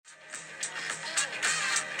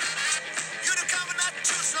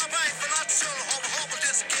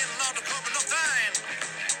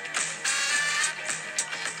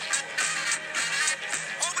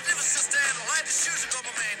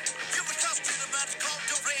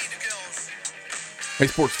Hey,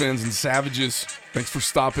 sports fans and savages, thanks for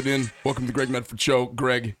stopping in. Welcome to the Greg Medford Show.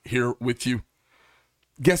 Greg here with you.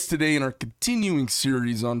 Guest today in our continuing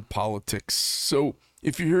series on politics. So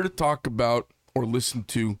if you're here to talk about or listen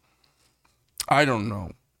to, I don't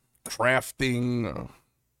know, crafting,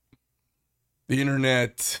 the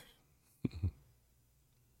internet,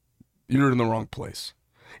 you're in the wrong place.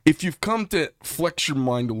 If you've come to flex your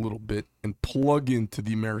mind a little bit and plug into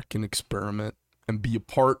the American experiment and be a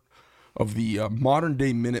part of the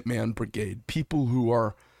modern-day Minuteman Brigade, people who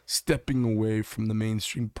are stepping away from the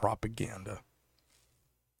mainstream propaganda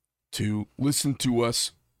to listen to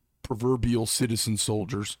us proverbial citizen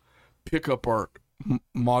soldiers pick up our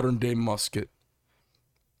modern-day musket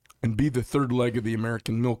and be the third leg of the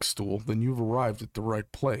American milk stool, then you've arrived at the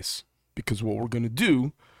right place. Because what we're going to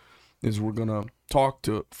do is we're going to talk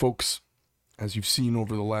to folks, as you've seen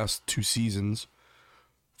over the last 2 seasons,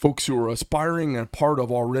 folks who are aspiring and part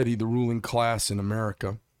of already the ruling class in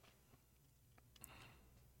America,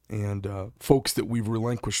 and folks that we've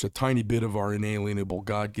relinquished a tiny bit of our inalienable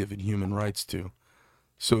God-given human rights to,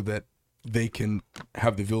 so that they can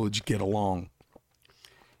have the village get along.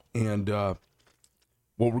 And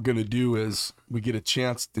what we're going to do is we get a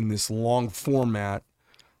chance in this long format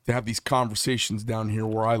to have these conversations down here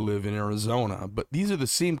where I live in Arizona. But these are the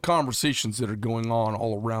same conversations that are going on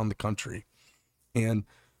all around the country. And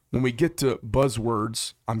when we get to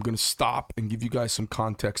buzzwords, I'm going to stop and give you guys some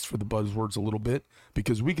context for the buzzwords a little bit,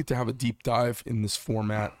 because we get to have a deep dive in this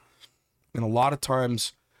format. And a lot of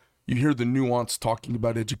times you hear the nuance talking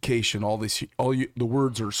about education, the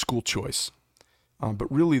words are school choice.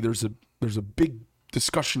 But really there's a big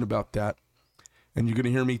discussion about that. And you're going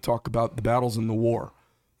to hear me talk about the battles in the war.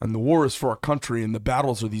 And the war is for our country, and the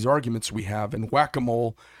battles are these arguments we have. And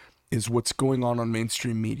whack-a-mole is what's going on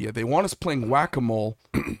mainstream media. They want us playing whack-a-mole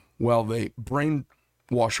while they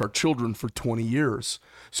brainwash our children for 20 years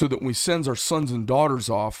so that when we send our sons and daughters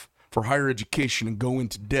off for higher education and go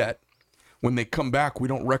into debt, when they come back, we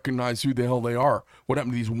don't recognize who the hell they are. What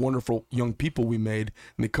happened to these wonderful young people we made,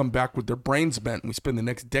 and they come back with their brains bent, and we spend the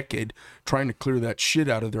next decade trying to clear that shit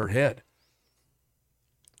out of their head.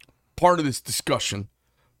 Part of this discussion,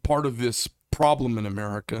 part of this problem in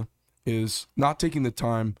America is not taking the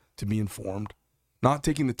time to be informed, not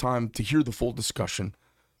taking the time to hear the full discussion,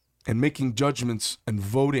 and making judgments and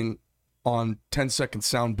voting on 10-second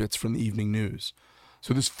sound bits from the evening news.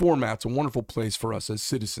 So this format's a wonderful place for us as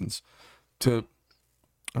citizens to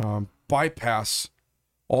bypass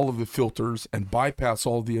all of the filters and bypass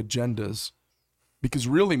all the agendas, because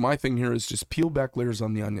really my thing here is just peel back layers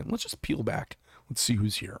on the onion. Let's just peel back. Let's see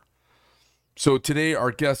who's here. So today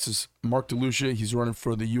our guest is Mark DeLuzio. He's running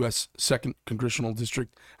for the U.S. 2nd Congressional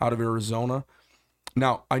District out of Arizona.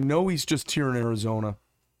 Now, I know he's just here in Arizona,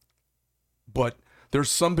 but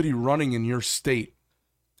there's somebody running in your state,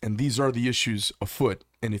 and these are the issues afoot.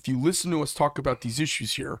 And if you listen to us talk about these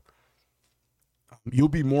issues here, you'll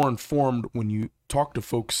be more informed when you talk to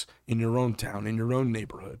folks in your own town, in your own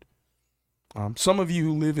neighborhood. Some of you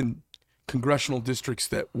who live in congressional districts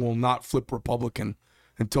that will not flip Republican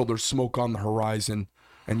until there's smoke on the horizon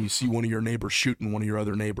and you see one of your neighbors shooting one of your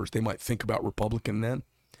other neighbors, they might think about Republican then.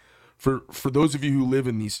 For those of you who live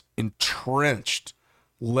in these entrenched,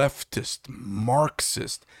 leftist,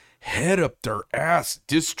 Marxist, head up their ass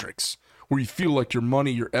districts where you feel like your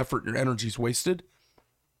money, your effort, your energy is wasted,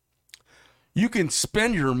 you can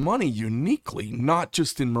spend your money uniquely, not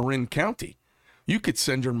just in Marin County. You could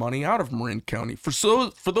send your money out of Marin County. For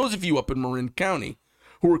those of you up in Marin County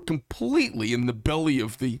who are completely in the belly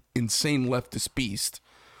of the insane leftist beast,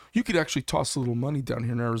 you could actually toss a little money down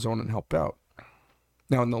here in Arizona and help out.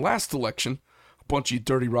 Now, in the last election, a bunch of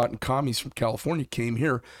dirty, rotten commies from California came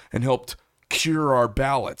here and helped cure our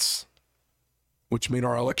ballots, which made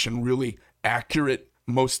our election really accurate,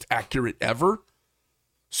 most accurate ever.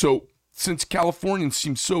 So since Californians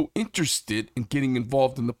seem so interested in getting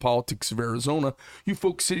involved in the politics of Arizona, you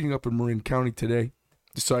folks sitting up in Marin County today,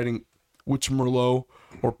 deciding which Merlot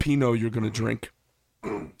or Pinot you're going to drink,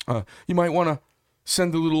 you might want to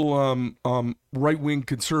send a little right-wing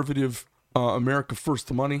conservative America First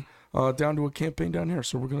to money down to a campaign down here.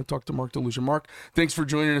 So we're going to talk to Mark DeLuzio. Mark, thanks for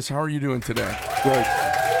joining us. How are you doing today? Great.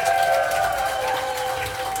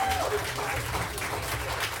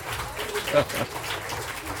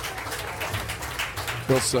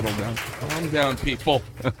 Go settle down. Calm down, people.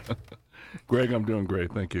 Greg, I'm doing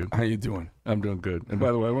great. Thank you. How you doing? I'm doing good. And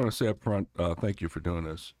by the way, I want to say up front, thank you for doing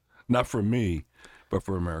this. Not for me, but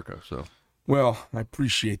for America. So, Well, I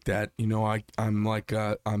appreciate that. You know,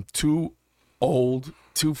 I'm too old,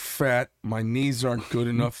 too fat. My knees aren't good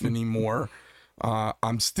enough anymore.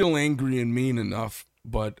 I'm still angry and mean enough,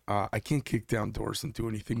 but I can't kick down doors and do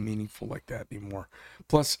anything meaningful like that anymore.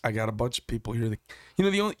 Plus, I got a bunch of people here that,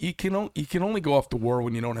 you can only go off to war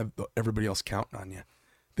when you don't have everybody else counting on you.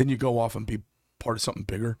 Then you go off and be part of something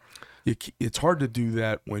bigger. It's hard to do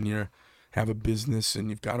that when you have a business and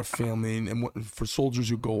you've got a family. And for soldiers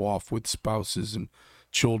who go off with spouses and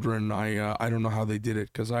children, I don't know how they did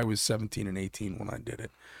it because I was 17 and 18 when I did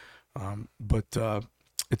it. But I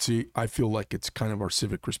feel like it's kind of our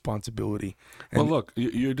civic responsibility. And, well, look,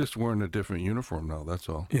 you're just wearing a different uniform now. That's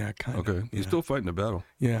all. Yeah, kind of. Okay, you're still fighting the battle.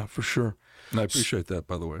 Yeah, for sure. And I appreciate that,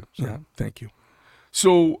 by the way. So. Yeah, thank you.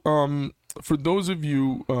 So, for those of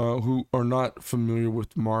you who are not familiar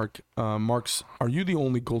with Mark, are you the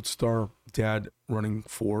only Gold Star dad running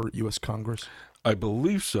for U.S. Congress? I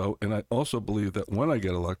believe so, and I also believe that when I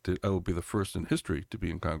get elected, I will be the first in history to be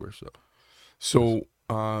in Congress. So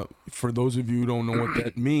for those of you who don't know what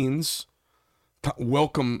that means,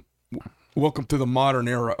 welcome to the modern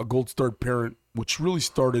era. A Gold Star parent, which really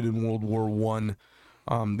started in World War I.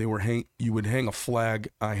 You would hang a flag.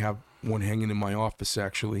 I have one hanging in my office,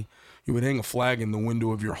 actually. You would hang a flag in the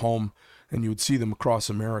window of your home, and you would see them across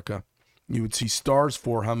America. You would see stars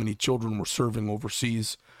for how many children were serving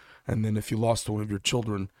overseas, and then if you lost one of your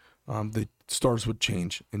children, the stars would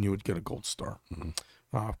change, and you would get a Gold Star. Mm-hmm.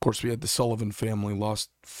 Of course, we had the Sullivan family, lost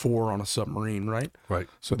 4 on a submarine, right? Right.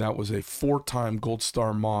 So that was a 4-time Gold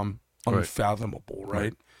Star mom, unfathomable,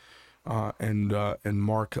 right? And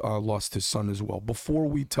Mark lost his son as well. Before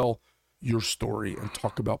we tell your story and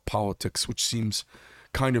talk about politics, which seems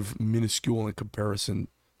kind of minuscule in comparison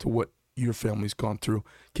to what your family's gone through,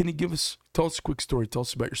 can you tell us a quick story? Tell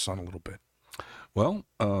us about your son a little bit. Well,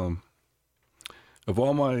 of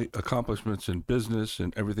all my accomplishments in business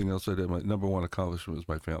and everything else I did, my number one accomplishment was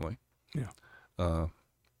my family. Yeah. Diane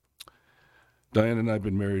and I have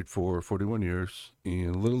been married for 41 years,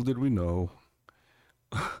 and little did we know,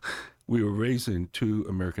 we were raising 2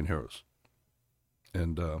 American heroes.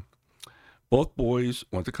 And both boys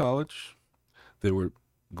went to college. They were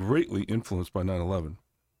greatly influenced by 9/11.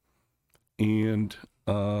 And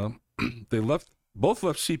they both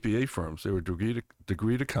left CPA firms. They were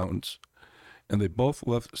degreed accountants, and they both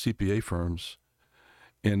left CPA firms,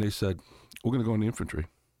 and they said, we're going to go in the infantry.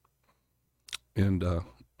 And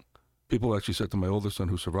people actually said to my oldest son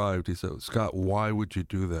who survived, he said, Scott, why would you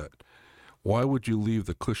do that? Why would you leave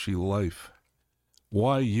the cushy life?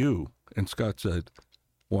 Why you? And Scott said,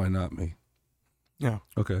 why not me? Yeah.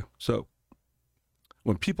 Okay. So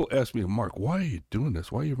when people ask me, Mark, why are you doing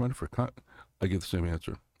this? Why are you running for I give the same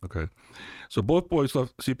answer. Okay. So both boys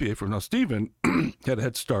left CPA firms. Now, Stephen had a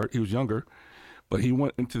head start. He was younger, but he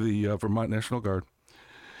went into the Vermont National Guard,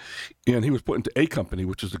 and he was put into A Company,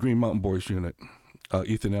 which is the Green Mountain Boys unit.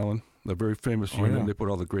 Ethan Allen, a very famous unit. Yeah. They put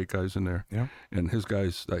all the great guys in there. Yeah. And his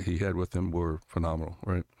guys that he had with him were phenomenal,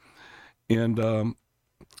 right? And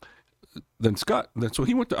so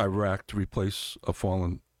he went to Iraq to replace a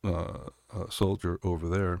fallen soldier over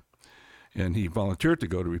there, and he volunteered to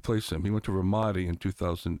go to replace him. He went to Ramadi in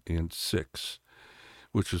 2006,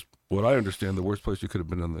 which is what I understand the worst place you could have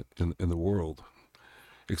been in the world,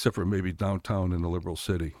 except for maybe downtown in a liberal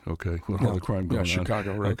city. Okay, with all the crime going on.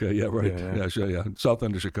 Chicago, right? Okay, yeah, right. Yeah, south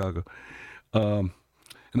end of Chicago. And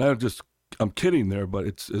I'm kidding there, but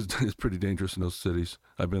it's pretty dangerous in those cities.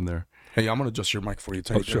 I've been there. Hey, I'm gonna adjust your mic for you.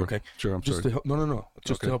 Tight, sure, okay? Sure, I'm just sorry. No.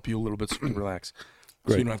 Just to help you a little bit, so you can relax.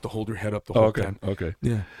 Great. So you don't have to hold your head up the whole time. Okay.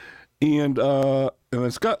 Yeah. And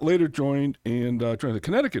then Scott later joined the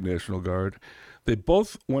Connecticut National Guard. They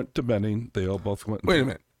both went to Benning. They all both went. Wait a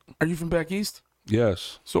minute. Are you from back east?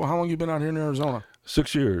 Yes. So how long you been out here in Arizona?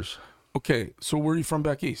 6 years. Okay. So where are you from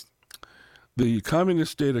back east? The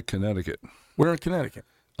communist state of Connecticut. Where in Connecticut?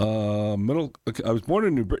 I was born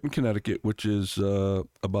in New Britain, Connecticut, which is it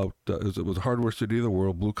was a hardware city of the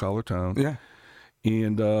world, blue collar town. Yeah.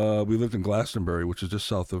 And we lived in Glastonbury, which is just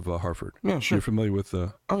south of Hartford. Yeah, sure. You're familiar with?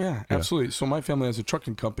 Oh yeah, absolutely. So my family has a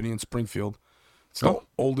trucking company in Springfield. It's the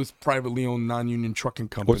oldest privately owned non-union trucking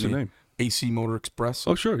company. What's the name? AC Motor Express.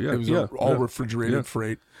 Oh sure, yeah. It was all refrigerated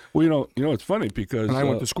freight. Well, it's funny because and I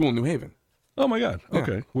went to school in New Haven. Oh my God. Yeah.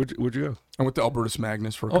 Okay. Where'd you go? I went to Albertus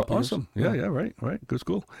Magnus for a couple awesome. years. Yeah, right. Good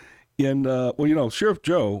school. And, Sheriff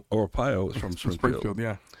Joe Arpaio is from Springfield.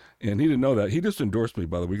 Yeah. And he didn't know that. He just endorsed me,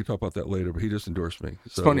 by the way. We can talk about that later, but he just endorsed me.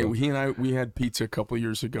 It's funny. He and I, we had pizza a couple of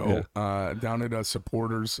years ago down at a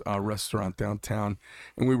Supporters restaurant downtown.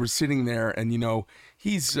 And we were sitting there, and,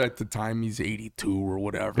 he's at the time, he's 82 or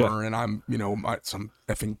whatever. Yeah. And I'm, some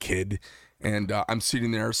effing kid. And I'm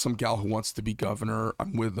sitting there, some gal who wants to be governor.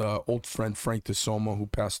 I'm with old friend Frank DeSoma, who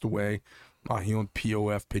passed away. He owned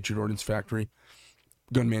POF, Patriot Ordnance Factory,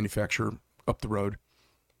 gun manufacturer up the road.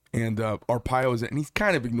 And Arpaio is, and he's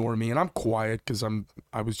kind of ignoring me, and I'm quiet because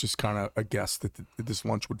I was just kind of a guest at this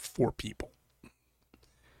lunch with 4 people.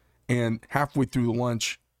 And halfway through the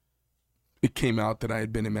lunch, it came out that I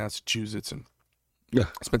had been in Massachusetts and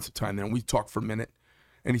spent some time there. And we talked for a minute,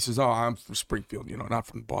 and he says, "Oh, I'm from Springfield, not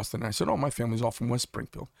from Boston." And I said, "Oh, my family's all from West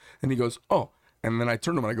Springfield." And he goes, "Oh," and then I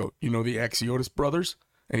turned to him and I go, "You know the Axiotis brothers?"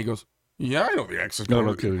 And he goes, "Yeah, I know the Axis.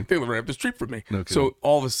 No kidding. They live right up the street from me." No so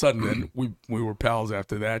all of a sudden, then we were pals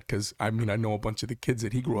after that because I know a bunch of the kids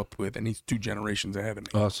that he grew up with, and he's 2 generations ahead of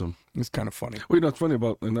me. Awesome. It's kind of funny. Well, it's funny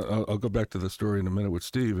about, and I'll go back to the story in a minute with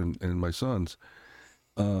Steve and my sons.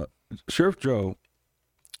 Sheriff Joe,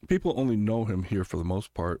 people only know him here for the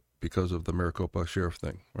most part because of the Maricopa sheriff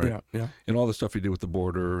thing, right? Yeah. And all the stuff he did with the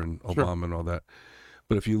border and Obama and all that.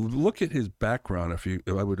 But if you look at his background,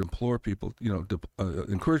 I would implore people,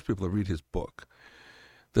 encourage people to read his book.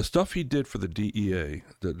 The stuff he did for the DEA,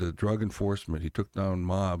 the drug enforcement, he took down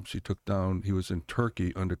mobs, he was in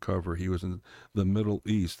Turkey undercover, he was in the Middle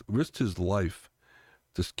East, risked his life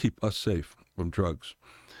to keep us safe from drugs.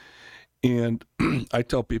 And I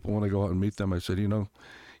tell people when I go out and meet them, I said,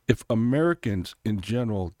 if Americans in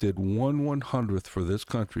general did 1/100th for this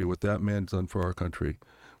country, what that man's done for our country,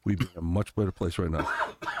 we'd be in a much better place right now.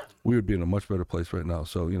 We would be in a much better place right now.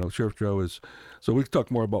 So, Sheriff Joe is, so we can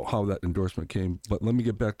talk more about how that endorsement came, but let me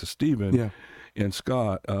get back to Stephen and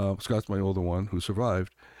Scott. Scott's my older one who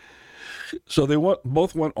survived. So they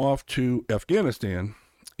both went off to Afghanistan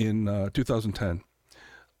in 2010.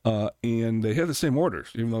 And they had the same orders,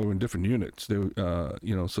 even though they were in different units. They,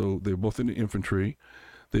 so they were both in the infantry.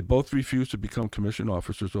 They both refused to become commissioned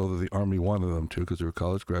officers, although the Army wanted them to because they were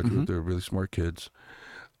college graduates. Mm-hmm. They were really smart kids.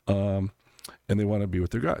 And they wanted to be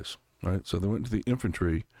with their guys, right? So they went into the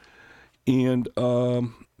infantry. And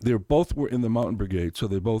they both were in the mountain brigade, so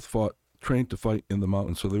they both trained to fight in the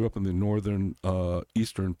mountains. So they were up in the northern,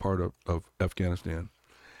 eastern part of Afghanistan.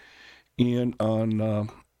 And so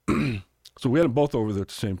we had them both over there at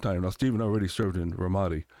the same time. Now, Stephen already served in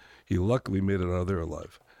Ramadi. He luckily made it out of there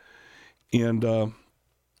alive. And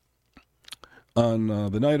on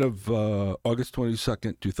the night of August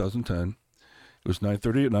 22nd, 2010, it was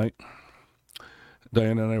 9:30 at night.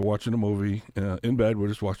 Diana and I were watching a movie in bed. We're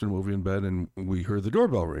just watching a movie in bed, and we heard the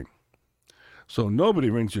doorbell ring. So nobody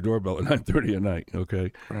rings your doorbell at 9:30 at night,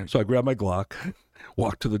 okay? Right. So I grabbed my Glock,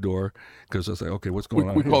 walked to the door, because I was like, okay, what's going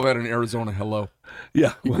on We call that in Arizona hello.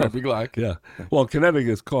 Yeah. You grab your Glock. Yeah. Well, Connecticut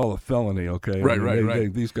is called a felony, okay?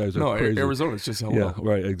 Right. These guys are crazy. No, Arizona's just hello. Yeah,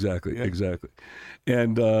 right, exactly.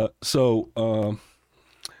 And so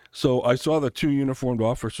I saw the 2 uniformed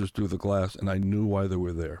officers through the glass, and I knew why they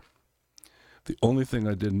were there. The only thing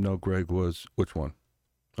I didn't know, Greg, was which one.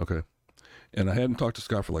 Okay. And I hadn't talked to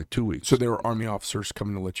Scott for like 2 weeks. So they were Army officers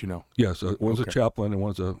coming to let you know? Yes. One's a chaplain and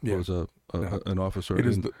one's an officer. It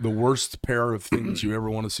is the worst pair of things you ever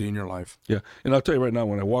want to see in your life. Yeah. And I'll tell you right now,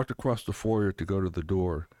 when I walked across the foyer to go to the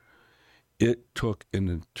door, it took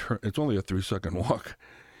it's only a 3-second walk.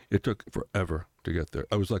 It took forever to get there.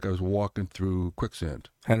 I was walking through quicksand.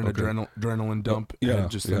 Had an adrenaline dump. Yeah.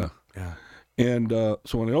 Yeah. And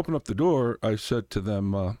so when I opened up the door, I said to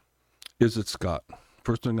them, is it Scott?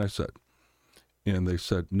 First thing I said. And they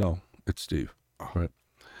said, no, it's Steve. Right.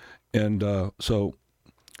 And so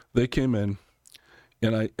they came in,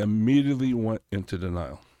 and I immediately went into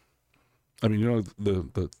denial. I mean,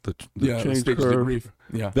 the change curve.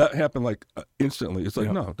 Yeah. That happened like instantly. It's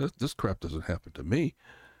like, no, this crap doesn't happen to me.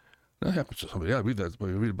 That happens to somebody. Yeah, I read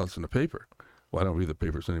about this in the paper. Well, I don't read the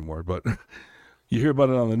papers anymore, but you hear about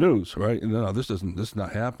it on the news, right? And no, this is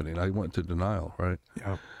not happening. I went to denial, right?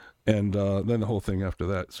 Yeah. And then the whole thing after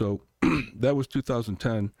that. So that was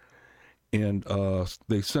 2010, and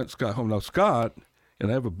they sent Scott home. Now, Scott, and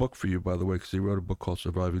I have a book for you, by the way, because he wrote a book called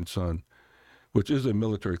Surviving Son, which is a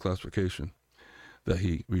military classification that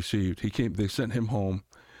he received. They sent him home,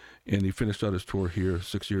 and he finished out his tour here,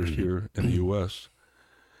 6 years here in the U.S.,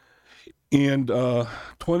 and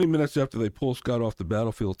 20 minutes after they pulled Scott off the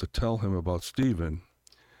battlefield to tell him about Stephen,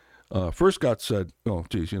 first Scott said, oh,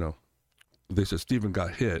 geez, they said Stephen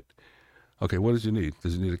got hit. Okay, what does he need?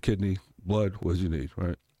 Does he need a kidney, blood? What does he need,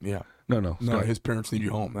 right? Yeah. No. No, his parents need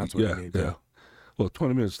you home. That's what he needs. Yeah. Well,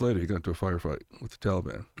 20 minutes later, he got into a firefight with the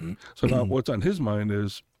Taliban. So now what's on his mind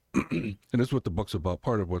is, and this is what the book's about,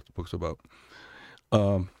 part of what the book's about,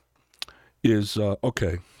 is,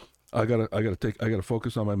 okay, I gotta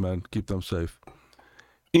focus on my men, keep them safe.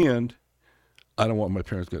 And I don't want my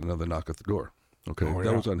parents getting another knock at the door. Okay,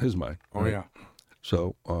 that was on his mind. Oh, right? yeah.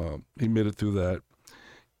 So he made it through that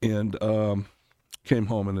and came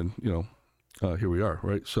home, and then, here we are,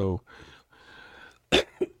 right? So,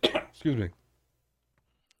 excuse me.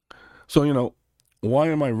 So, why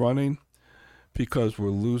am I running? Because we're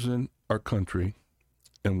losing our country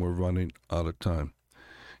and we're running out of time.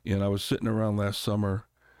 And I was sitting around last summer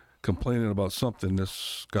complaining about something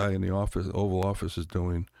this guy in the office, Oval Office, is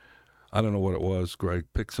doing. I don't know what it was. Greg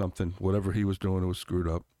picked something. Whatever he was doing, it was screwed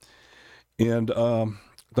up. And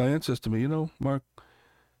Diane says to me, Mark,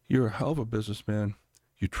 you're a hell of a businessman.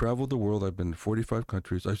 You traveled the world. I've been to 45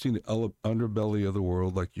 countries. I've seen the underbelly of the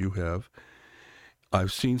world like you have.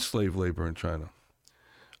 I've seen slave labor in China.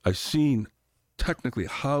 I've seen technically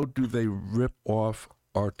how do they rip off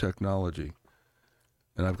our technology.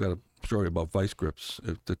 And I've got a story about vice grips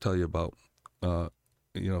to tell you about,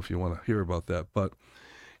 if you want to hear about that. But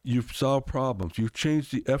you've solved problems. You've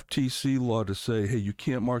changed the FTC law to say, hey, you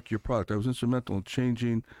can't mark your product. I was instrumental in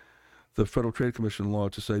changing the Federal Trade Commission law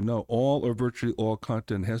to say, no, all or virtually all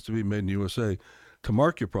content has to be made in the USA. To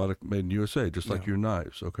mark your product, made in the USA, just like your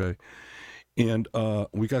knives, okay? And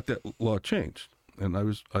we got that law changed, and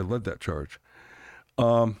I led that charge.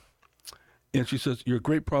 And she says, you're a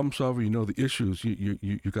great problem solver. You know the issues.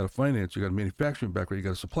 You got a finance. You got a manufacturing background. You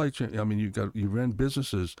got a supply chain. I mean, you ran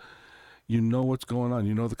businesses. You know what's going on.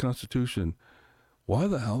 You know the Constitution. Why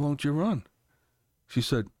the hell don't you run? She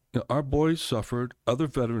said, our boys suffered. Other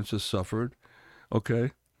veterans have suffered.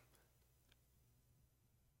 Okay.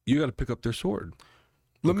 You got to pick up their sword.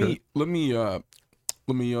 Let me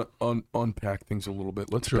unpack things a little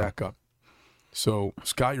bit. Let's back up. So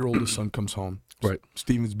Scott, your oldest son, comes home. Right.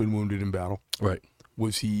 Stephen's been wounded in battle. Right.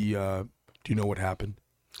 Was he? Do you know what happened?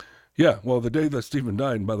 Yeah. Well, the day that Stephen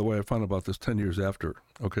died, and by the way, I found about this 10 years after.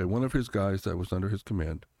 Okay. One of his guys that was under his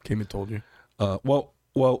command came and told you. Well,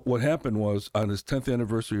 what happened was on his 10th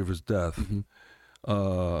anniversary of his death,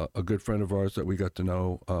 a good friend of ours that we got to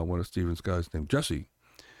know, one of Stephen's guys named Jesse,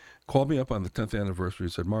 called me up on the 10th anniversary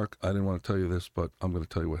and said, Mark, I didn't want to tell you this, but I'm going to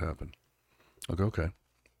tell you what happened. I go, okay.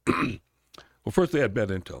 Well, first they had bad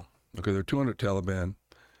intel. Okay, there were 200 Taliban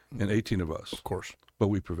and 18 of us. Of course. But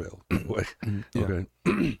we prevailed. Yeah.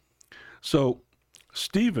 Okay. So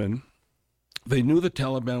Stephen, they knew the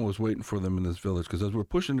Taliban was waiting for them in this village because as we're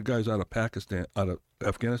pushing the guys out of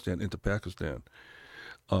Afghanistan into Pakistan,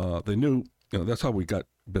 they knew, that's how we got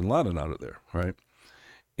bin Laden out of there, right?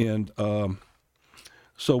 And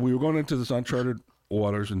so we were going into this uncharted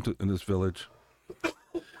waters in this village.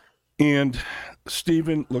 And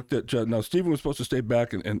Stephen looked at Judd. Now, Stephen was supposed to stay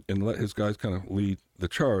back and let his guys kind of lead the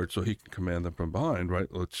charge so he can command them from behind,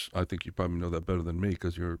 right? Which I think you probably know that better than me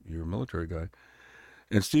because you're a military guy.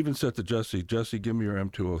 And Stephen said to Jesse, give me your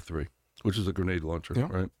M203, which is a grenade launcher,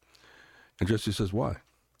 right? And Jesse says, why?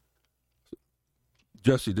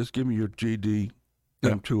 Jesse, just give me your GD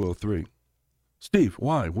M203. Steve,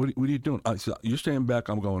 why? What are you doing? I said, you're staying back,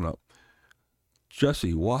 I'm going up.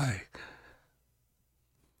 Jesse, why?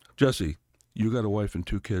 Jesse, you got a wife and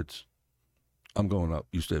 2 kids. I'm going up.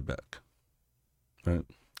 You stay back. Right?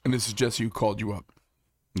 And this is Jesse who called you up.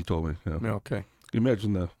 He told me, yeah. Okay. You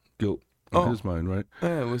imagine the guilt in his mind, right?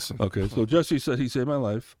 Yeah, listen. Okay, so Jesse said he saved my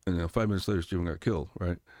life, and 5 minutes later, Stephen got killed,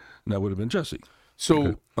 right? And that would have been Jesse.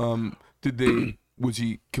 So, was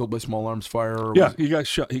he killed by small arms fire? Or he got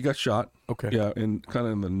shot. He got shot. Okay. Yeah, kind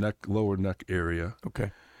of in the lower neck area.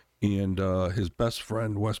 Okay. And his best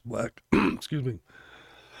friend, Wes Black, excuse me.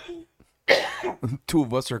 2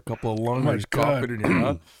 of us are a couple of lungers coughing in here,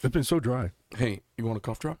 huh? It's been so dry. Hey, you want a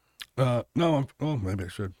cough drop? No, maybe I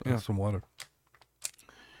should. Some water.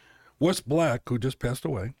 Wes Black, who just passed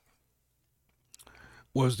away,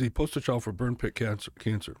 was the poster child for burn pit cancer.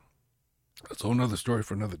 That's a whole nother story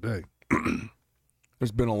for another day.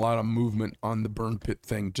 There's been a lot of movement on the burn pit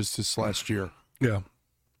thing just this last year. Yeah.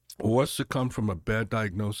 Wes succumbed from a bad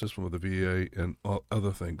diagnosis from the VA and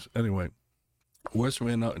other things. Anyway, Wes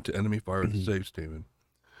ran out into enemy fire to save Stephen,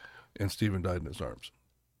 and Stephen died in his arms.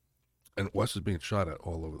 And Wes is being shot at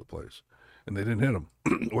all over the place, and they didn't hit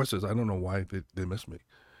him. Wes says, I don't know why they missed me,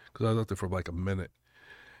 because I was out there for like a minute,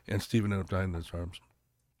 and Stephen ended up dying in his arms.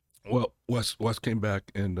 Well, Wes came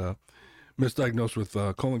back and misdiagnosed with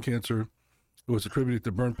colon cancer. It was attributed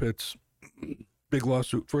to burn pits. Big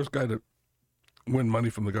lawsuit. First guy to win money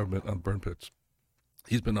from the government on burn pits.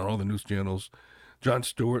 He's been on all the news channels. John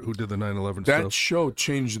Stewart, who did the 9/11 That stuff. show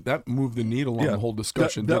changed. That moved the needle on the whole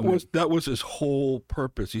discussion. That was his whole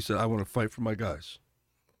purpose. He said, "I want to fight for my guys."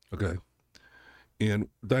 Okay. And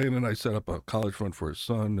Diane and I set up a college fund for his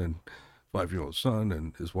son and 5-year-old son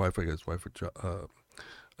and his wife. I got his wife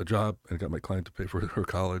a job, and got my client to pay for her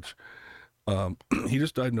college. He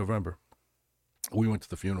just died in November. We went to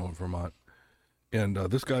the funeral in Vermont, and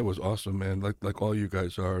this guy was awesome, man. Like all you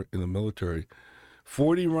guys are in the military.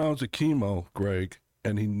 40 rounds of chemo, Greg,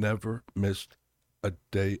 and he never missed a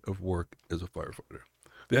day of work as a firefighter.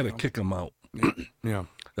 They had to kick him out. Yeah.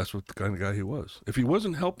 That's what the kind of guy he was. If he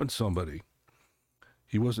wasn't helping somebody,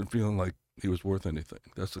 he wasn't feeling like he was worth anything.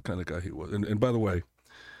 That's the kind of guy he was. And by the way,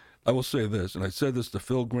 I will say this, and I said this to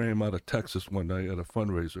Phil Graham out of Texas one night at a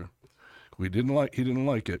fundraiser. He didn't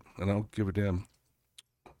like it, and I don't give a damn.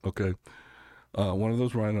 Okay. One of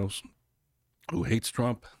those rhinos who hates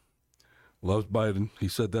Trump, loves Biden. He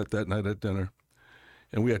said that night at dinner.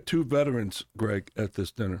 And we had 2 veterans, Greg, at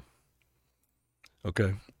this dinner.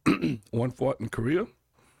 Okay. One fought in Korea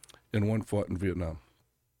and one fought in Vietnam.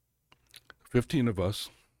 15 of us.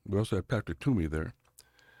 We also had Patrick Toomey there,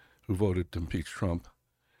 who voted to impeach Trump.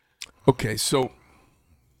 Okay, so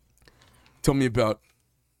tell me about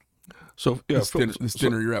this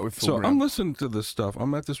dinner you're at with Phil Graham. I'm listening to this stuff.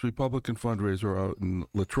 I'm at this Republican fundraiser out in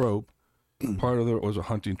Latrobe. Part of it was a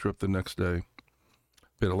hunting trip the next day.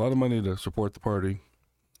 Paid a lot of money to support the party.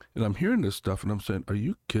 And I'm hearing this stuff, and I'm saying, are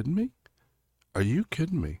you kidding me? Are you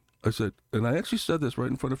kidding me? I said, and I actually said this right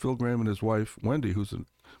in front of Phil Graham and his wife, Wendy,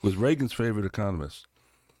 was Reagan's favorite economist.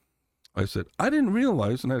 I said, I didn't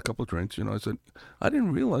realize, and I had a couple of drinks, I said, I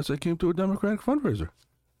didn't realize I came to a Democratic fundraiser.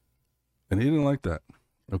 And he didn't like that,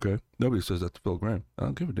 okay? Nobody says that to Phil Graham. I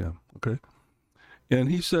don't give a damn, okay? And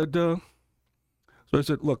he said, so I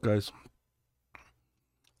said, look, guys,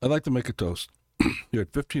 I'd like to make a toast. You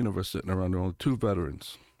had 15 of us sitting around, there were only 2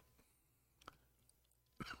 veterans.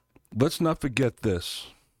 Let's not forget this.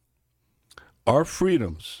 Our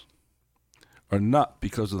freedoms are not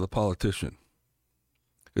because of the politician.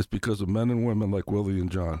 It's because of men and women like Willie and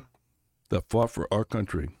John that fought for our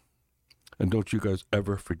country. And don't you guys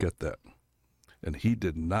ever forget that. And he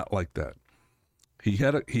did not like that. He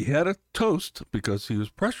had a toast because he was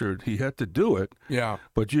pressured. He had to do it. Yeah.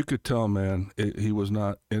 But you could tell, man, he was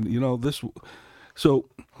not. And, this. So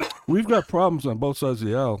we've got problems on both sides of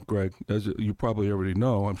the aisle, Greg, as you probably already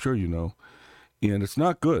know. I'm sure you know. And it's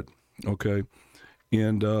not good, okay?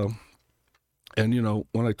 And when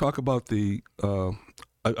I talk about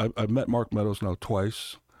I've met Mark Meadows now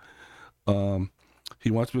twice.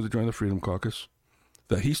 He wants me to join the Freedom Caucus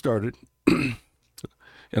that he started.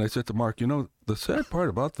 And I said to Mark, the sad part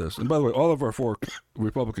about this, and by the way, all of our 4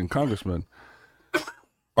 Republican congressmen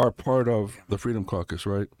are part of the Freedom Caucus,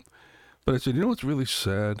 right? But I said, what's really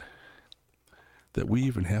sad? That we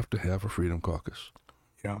even have to have a Freedom Caucus.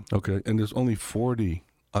 Yeah. Okay, and there's only 40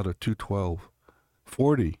 out of 212.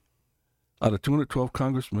 40 out of 212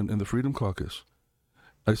 congressmen in the Freedom Caucus.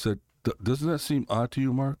 I said, doesn't that seem odd to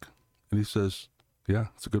you, Mark? And he says, yeah,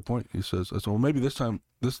 it's a good point. He says, I said, well, maybe this time,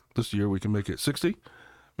 this year we can make it 60,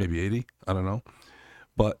 maybe 80, I don't know.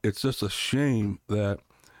 But it's just a shame that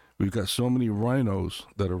we've got so many rhinos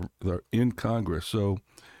that are in Congress. So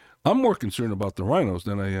I'm more concerned about the rhinos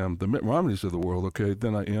than I am the Mitt Romneys of the world, okay,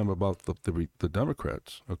 than I am about the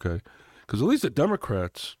Democrats, okay? Because at least the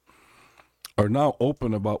Democrats are now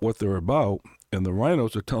open about what they're about, and the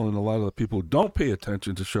rhinos are telling a lot of the people who don't pay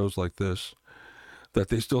attention to shows like this that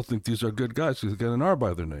they still think these are good guys because they got an R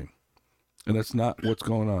by their name. And that's not what's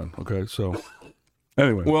going on, okay? So,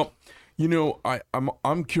 anyway. Well,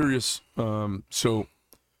 I'm curious. I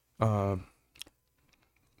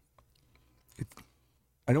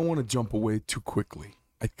don't want to jump away too quickly.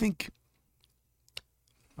 I think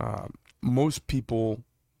most people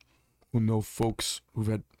who know folks who've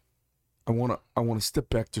had. I want to step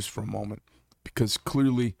back just for a moment because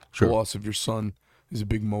clearly Sure. the loss of your son is a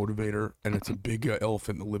big motivator, and it's a big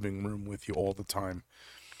elephant in the living room with you all the time.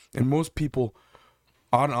 And most people,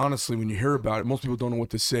 honestly, when you hear about it, most people don't know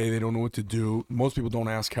what to say. They don't know what to do. Most people don't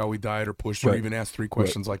ask how he died or pushed or Right. even ask 3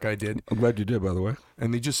 questions like I did. I'm glad you did, by the way.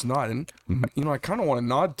 And they just nod. And, I kind of want to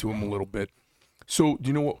nod to him a little bit. So, do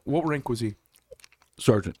you know what rank was he?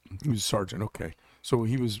 Sergeant. He was a sergeant, okay. So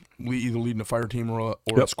he was either leading a fire team or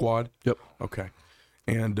a squad? Yep. Okay.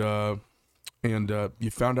 And you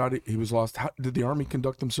found out he was lost. How, did the Army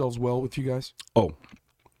conduct themselves well with you guys? Oh,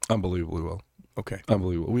 unbelievably well. Okay.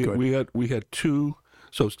 Unbelievable. We had 2.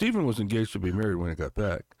 So Stephen was engaged to be married when he got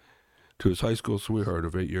back to his high school sweetheart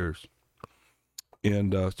of 8 years.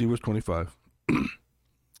 And Steve was 25.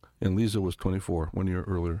 And Lisa was 24, 1 year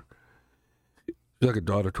earlier. She's like a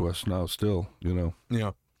daughter to us now still,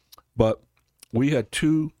 Yeah. But we had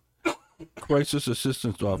 2 crisis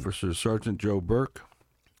assistance officers, Sergeant Joe Burke,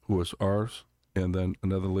 who was ours, and then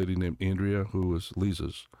another lady named Andrea, who was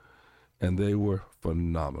Lisa's. And they were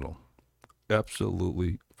phenomenal.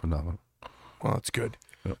 Absolutely phenomenal. Well, that's good.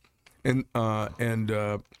 Yep.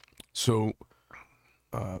 So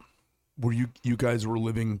were you guys were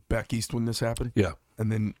living back east when this happened? Yeah.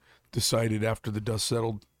 And then decided after the dust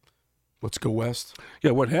settled, let's go west?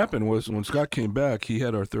 Yeah, what happened was when Scott came back, he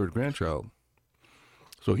had our 3rd grandchild.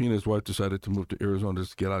 So he and his wife decided to move to Arizona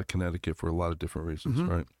just to get out of Connecticut for a lot of different reasons,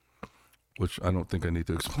 right? Which I don't think I need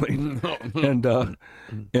to explain.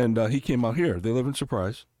 And he came out here. They live in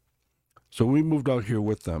Surprise. So we moved out here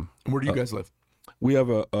with them. And where do you guys live? We have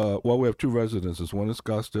we have 2 residences. One in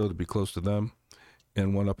Scottsdale to be close to them,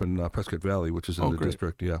 and one up in Prescott Valley, which is in the great.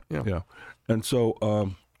 district. Yeah. And so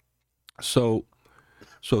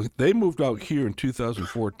they moved out here in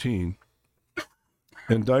 2014,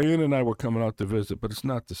 and Diane and I were coming out to visit, but it's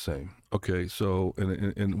not the same. Okay, so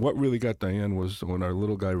and what really got Diane was when our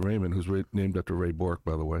little guy Raymond, who's named after Ray Bork,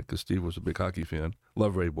 by the way, because Steve was a big hockey fan,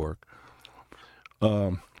 love Ray Bork.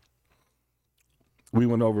 We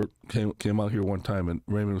went over, came out here one time, and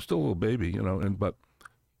Raymond was still a little baby, but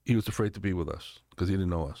he was afraid to be with us because he didn't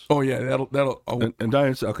know us. Oh yeah, that'll. Oh. And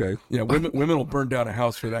Diane said, "Okay." Yeah, women will burn down a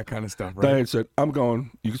house for that kind of stuff, right? Diane said, "I'm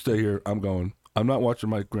going. You can stay here. I'm going. I'm not watching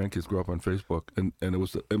my grandkids grow up on Facebook." And it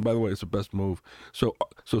was, and by the way, it's the best move. So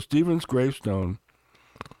Stephen's gravestone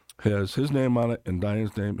has his name on it, and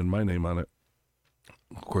Diane's name, and my name on it.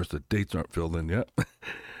 Of course, the dates aren't filled in yet.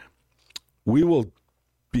 We will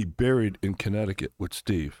be buried in Connecticut with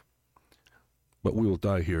Steve, but we will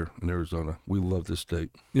die here in Arizona. We love this state.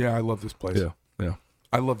 Yeah, I love this place. Yeah.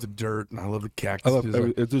 I love the dirt and I love the cactus. I love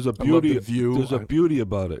there's a beauty. I love the view. There's a beauty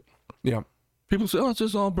about it. Yeah. People say, "Oh, it's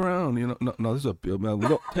just all brown." No, this is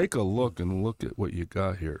take a look and look at what you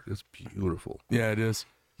got here. It's beautiful. Yeah, it is.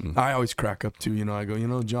 I always crack up too. I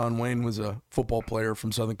go, John Wayne was a football player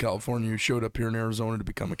from Southern California who showed up here in Arizona to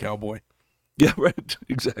become a cowboy. Yeah, right.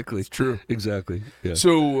 Exactly. It's true. Exactly. Yeah.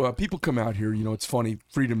 So people come out here. It's funny.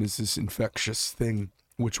 Freedom is this infectious thing,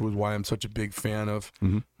 which was why I'm such a big fan of.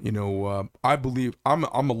 I believe I'm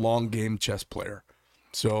a long game chess player,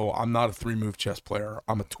 so I'm not a 3-move chess player.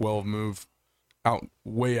 I'm a 12-move,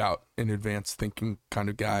 way out in advance thinking kind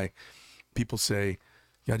of guy. People say,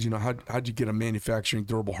 "Yeah, how'd you get a manufacturing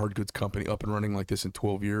durable hard goods company up and running like this in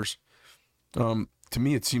 12 years?" To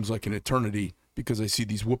me, it seems like an eternity because I see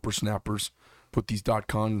these whippersnappers put these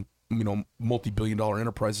 .com, multi-billion-dollar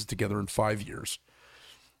enterprises together in 5 years.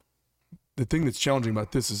 The thing that's challenging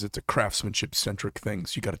about this is it's a craftsmanship-centric thing,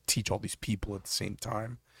 so you got to teach all these people at the same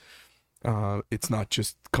time. It's not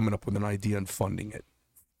just coming up with an idea and funding it.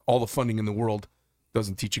 All the funding in the world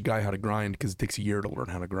doesn't teach a guy how to grind because it takes a year to learn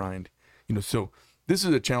how to grind. So this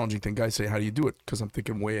is a challenging thing. Guys say, "How do you do it?" Because I'm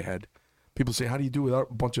thinking way ahead. People say, "How do you do it without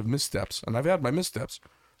a bunch of missteps?" And I've had my missteps,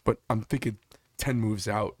 but I'm thinking 10 moves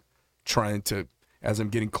out, trying to, as I'm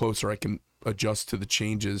getting closer, I can adjust to the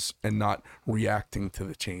changes and not reacting to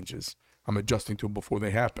the changes. I'm adjusting to them before they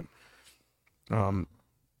happen.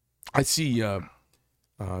 I see,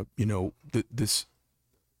 this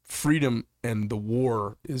freedom and the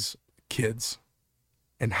war is kids.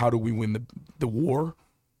 And how do we win the war?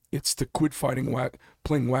 It's to quit playing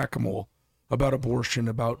whack-a-mole about abortion,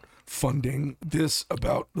 about funding,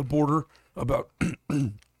 about the border, about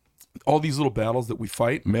all these little battles that we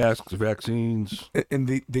fight. Masks, vaccines. And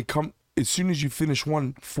they come, as soon as you finish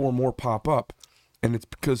one, 4 more pop up. And it's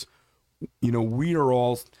because, we are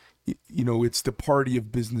all, it's the party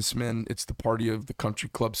of businessmen. It's the party of the country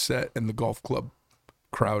club set and the golf club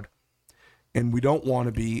crowd. And we don't want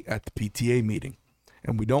to be at the PTA meeting.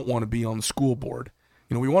 And we don't want to be on the school board.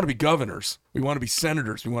 We want to be governors. We want to be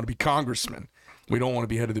senators. We want to be congressmen. We don't want to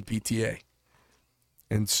be head of the PTA.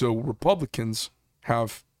 And so Republicans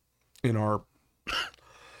have, in our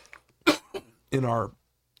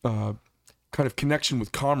kind of connection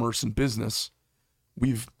with commerce and business,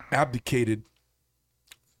 we've abdicated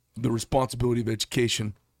the responsibility of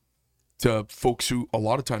education to folks who a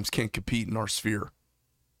lot of times can't compete in our sphere.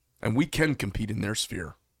 And we can compete in their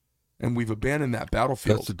sphere. And we've abandoned that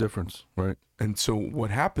battlefield. That's the difference, right? And so what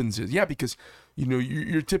happens is, because,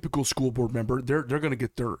 your typical school board member, they're going to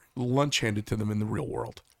get their lunch handed to them in the real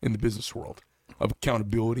world, in the business world, of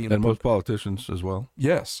accountability. And most politicians as well.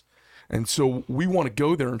 Yes. And so we want to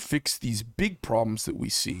go there and fix these big problems that we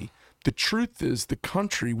see. The truth is the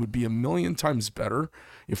country would be 1,000,000 times better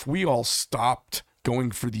if we all stopped going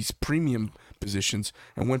for these premium positions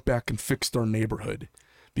and went back and fixed our neighborhood.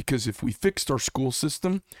 Because if we fixed our school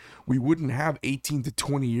system, we wouldn't have 18 to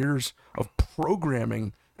 20 years of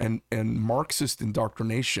programming and Marxist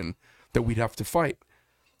indoctrination that we'd have to fight.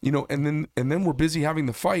 And then we're busy having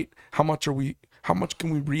the fight. How much can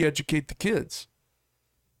we re-educate the kids?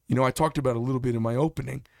 I talked about a little bit in my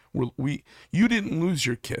opening. You didn't lose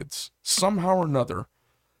your kids. Somehow or another,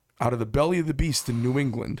 out of the belly of the beast in New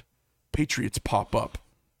England, patriots pop up.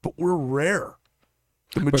 But we're rare.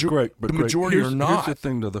 The majority are not. Here's the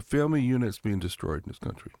thing, though. The family unit's being destroyed in this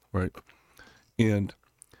country, right? And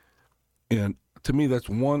to me, that's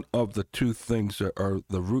one of the two things that are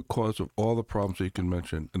the root cause of all the problems that you can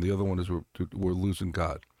mention. And the other one is we're losing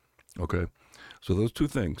God, okay? So those two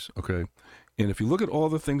things, okay? And if you look at all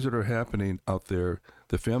the things that are happening out there,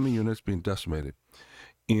 the family unit's being decimated.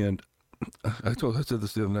 And I said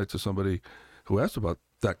this the other night to somebody who asked about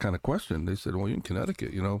that kind of question. They said, well, you're in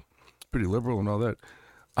Connecticut, pretty liberal and all that.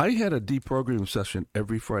 I had a deprogramming session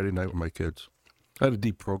every Friday night with my kids. I had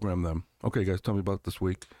to deprogram them. Okay, guys, tell me about this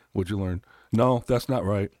week. What'd you learn? No, that's not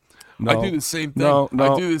right. No, I do the same thing. No.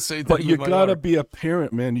 I do the same thing. But you got to be a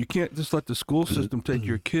parent, man. You can't just let the school system take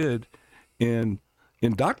your kid and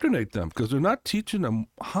indoctrinate them, because they're not teaching them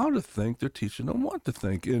how to think. They're teaching them what to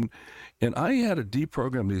think. And I had to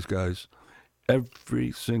deprogram these guys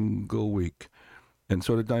every single week. And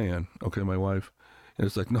so did Diane, okay, my wife. And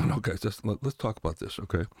it's like, no, guys, let's talk about this,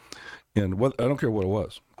 okay? And I don't care what it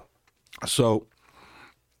was. So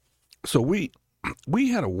we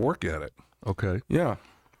had to work at it, okay? Yeah.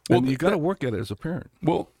 Well, you got to work at it as a parent.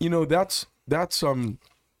 Well, that's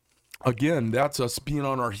again, that's us being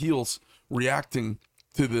on our heels, reacting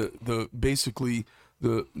to the basically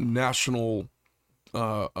the national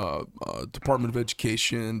Department of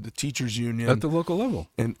Education, the teachers union at the local level,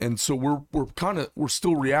 and so we're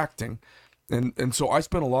still reacting. And so I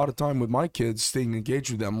spent a lot of time with my kids, staying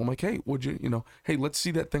engaged with them. I'm like, hey, hey, let's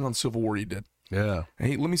see that thing on Civil War you did. Yeah.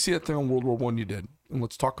 Hey, let me see that thing on World War I you did, and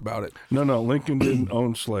let's talk about it. No, Lincoln didn't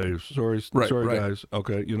own slaves. Sorry, right. guys.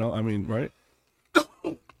 Okay, right?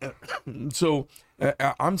 So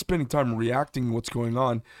I'm spending time reacting to what's going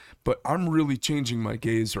on, but I'm really changing my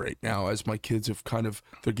gaze right now as my kids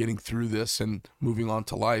they're getting through this and moving on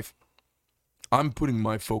to life. I'm putting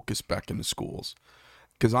my focus back into schools.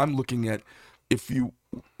 Because I'm looking at,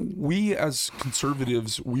 we as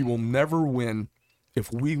conservatives, we will never win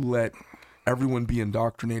if we let everyone be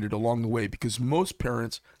indoctrinated along the way, because most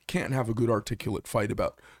parents can't have a good articulate fight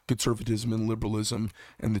about conservatism and liberalism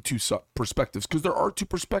and the two perspectives, because there are two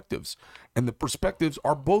perspectives, and the perspectives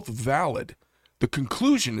are both valid. The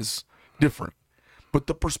conclusion is different, but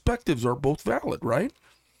the perspectives are both valid, right?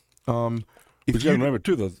 But you got to remember,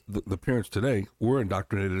 too, the parents today were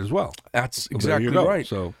indoctrinated as well. That's exactly right.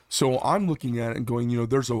 So I'm looking at it and going,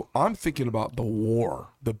 I'm thinking about the war,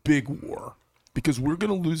 the big war, because we're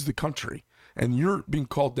going to lose the country. And you're being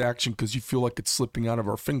called to action because you feel like it's slipping out of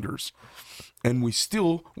our fingers. And we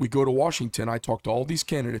go to Washington. I talked to all these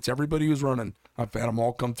candidates, everybody who's running. I've had them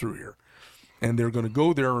all come through here. And they're going to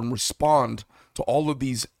go there and respond to all of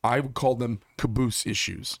these, I would call them caboose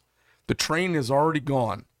issues. The train is already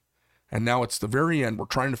gone. And now it's the very end. We're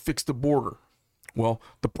trying to fix the border. Well,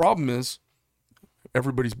 the problem is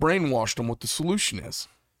everybody's brainwashed on what the solution is.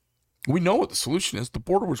 We know what the solution is. The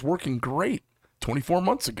border was working great 24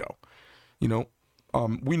 months ago. We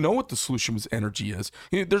know what the solution with energy is.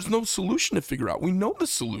 There's no solution to figure out. We know the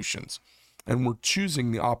solutions. And we're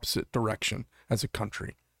choosing the opposite direction as a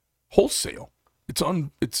country. Wholesale.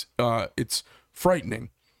 It's frightening.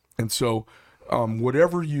 And so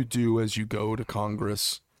whatever you do as you go to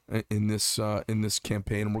Congress in this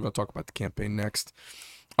campaign, and we're going to talk about the campaign next.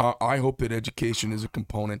 I hope that education is a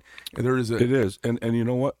component. It is, and you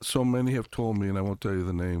know what? So many have told me, and I won't tell you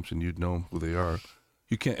the names, and you'd know who they are.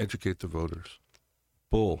 You can't educate the voters.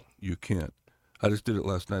 Bull, you can't. I just did it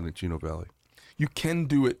last night in Chino Valley. You can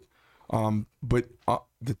do it, but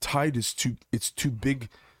the tide is too big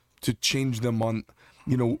to change them on.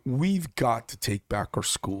 We've got to take back our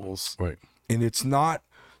schools, right? And it's not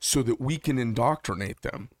so that we can indoctrinate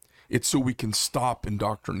them. It's so we can stop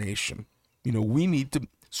indoctrination. We need to,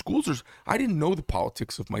 I didn't know the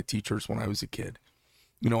politics of my teachers when I was a kid.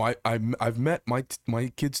 I've met my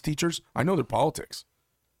kids' teachers. I know their politics.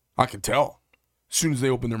 I can tell. As soon as they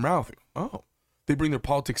open their mouth, they bring their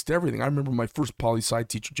politics to everything. I remember my first poli-sci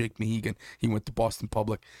teacher, Jake Mehegan. He went to Boston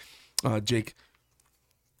Public. Jake,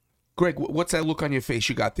 Greg, what's that look on your face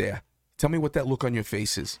you got there? Tell me what that look on your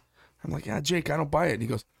face is. I'm like, Jake, I don't buy it. And he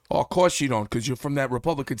goes, of course you don't, because you're from that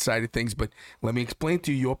Republican side of things. But let me explain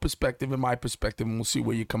to you your perspective and my perspective, and we'll see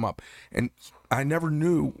where you come up. And I never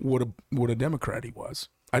knew what a Democrat he was.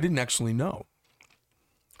 I didn't actually know.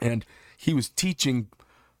 And he was teaching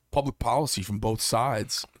public policy from both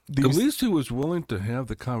sides, At least he was willing to have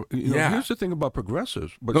the conversation. Yeah. Here's the thing about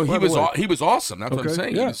progressives. But No, by the way, he was awesome. That's what I'm Okay,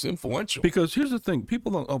 saying. yeah. He was influential. because here's the thing: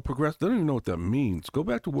 people don't progress. They don't even know what that means. Go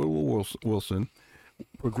back to Woodrow Wilson.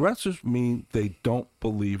 Progressives mean they don't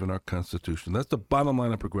believe in our Constitution. That's the bottom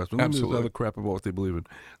line of progressives. There's Absolutely. other crap about what they believe in.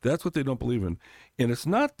 That's what they don't believe in. And it's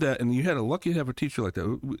not that. And you had a lucky to have a teacher like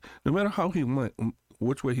that. No matter how he went,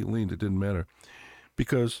 which way he leaned, it didn't matter,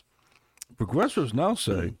 because progressives now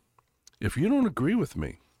say, if you don't agree with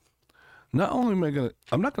me, not only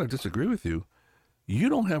I'm not going to disagree with you. You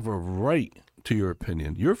don't have a right to your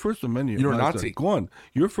opinion. Your First Amendment You're a rights Nazi. are gone.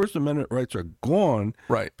 Your First Amendment rights are gone,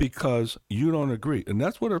 Right. because you don't agree, and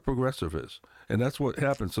that's what a progressive is, and that's what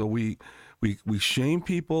happens. So we shame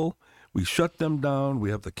people, we shut them down,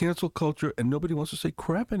 we have the cancel culture, and nobody wants to say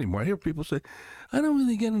crap anymore. I hear people say, "I don't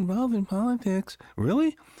really get involved in politics."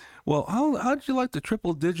 Really? Well, how'd you like the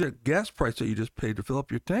triple-digit gas price that you just paid to fill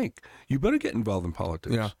up your tank? You better get involved in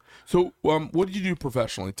politics. Yeah. So, what did you do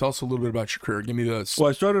professionally? Tell us a little bit about your career. Give me the Well,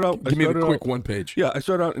 I started out. give me the quick one page. Yeah, I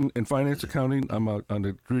started out in finance accounting. I'm on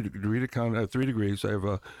a degree accounting. I have 3 degrees. I have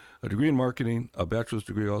a degree in marketing, a bachelor's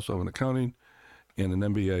degree also in accounting, and an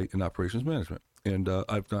MBA in operations management. And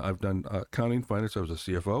I've done accounting, finance. I was a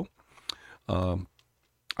CFO.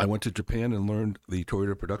 I went to Japan and learned the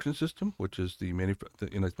Toyota production system, which is I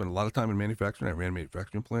spent a lot of time in manufacturing. I ran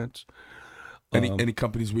manufacturing plants. Any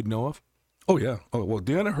companies we'd know of? Oh yeah. Oh well,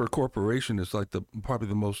 Danaher Corporation is like probably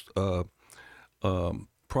the most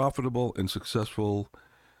profitable and successful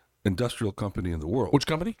industrial company in the world. Which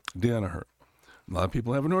company? Danaher. A lot of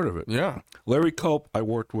people haven't heard of it. Yeah. Larry Culp, I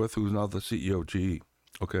worked with, who's now the CEO of GE.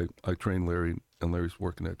 Okay, I trained Larry, and Larry's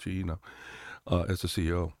working at GE now as the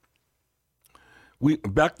CEO.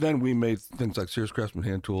 Back then we made things like Sears Craftsman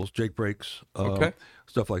hand tools, Jake brakes,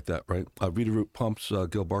 stuff like that, right? Vita-Root pumps,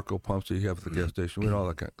 Gil Barco pumps that you have at the gas station, we had all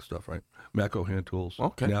that kind of stuff, right? Mako hand tools,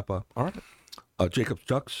 Napa, All right. Jacobs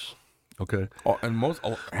chucks, okay. And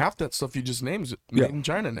half that stuff you just named is made in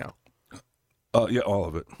China now. Yeah, all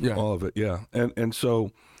of it. Yeah. All of it, yeah. And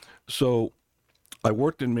so I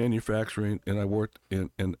worked in manufacturing, and I worked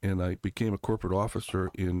and I became a corporate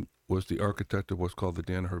officer was the architect of what's called the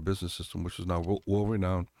Danaher Business System, which is now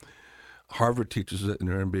well-renowned. Harvard teaches it in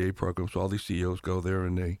their MBA program, so all these CEOs go there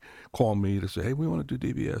and they call me to say, hey, we want to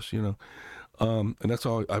do DBS, And that's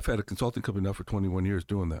all. I've had a consulting company now for 21 years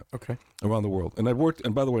doing that around the world. And I've worked,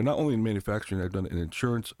 and by the way, not only in manufacturing, I've done it in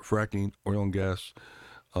insurance, fracking, oil and gas,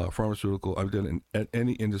 pharmaceutical. I've done it in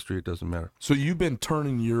any industry, it doesn't matter. So you've been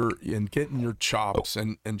getting your chops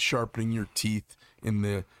and sharpening your teeth in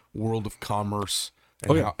the world of commerce.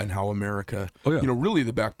 And how America, really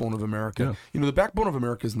the backbone of America. Yeah. The backbone of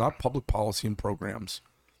America is not public policy and programs.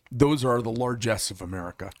 Those are the largesse of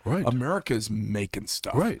America. Right. America is making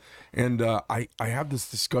stuff. Right. And I have this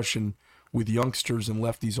discussion with youngsters and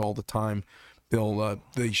lefties all the time.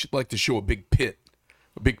 They should like to show a big pit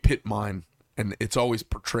mine, and it's always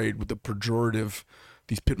portrayed with the pejorative.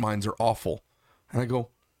 These pit mines are awful, and I go,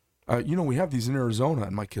 we have these in Arizona,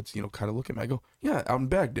 and my kids, kind of look at me. I go, yeah, out in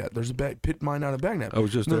Baghdad, there's a pit mine out of Baghdad. I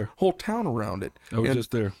was just there. Whole town around it. I was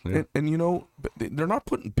just there. Yeah. And but they're not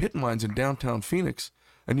putting pit mines in downtown Phoenix.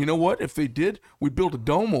 And you know what? If they did, we'd build a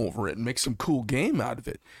dome over it and make some cool game out of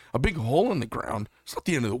it. A big hole in the ground. It's not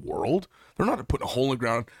the end of the world. They're not putting a hole in the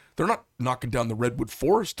ground. They're not knocking down the redwood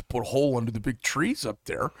forest to put a hole under the big trees up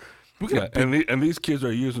there. And these kids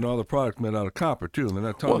are using all the products made out of copper too, and they're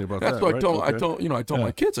not telling you about that. That's what right? I told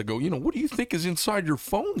my kids. I go, what do you think is inside your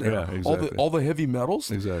phone there? Yeah, exactly. All the heavy metals.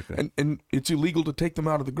 Exactly. And it's illegal to take them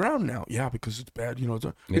out of the ground now. Yeah, because it's bad.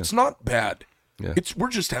 It's not bad. Yeah. We're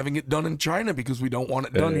just having it done in China because we don't want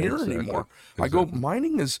it done here anymore. Exactly. I go,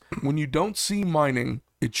 mining is, when you don't see mining,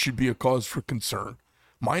 it should be a cause for concern.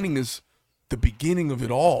 Mining is the beginning of it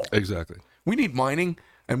all. Exactly. We need mining,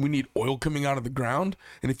 and we need oil coming out of the ground.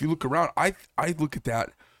 And if you look around, I look at that,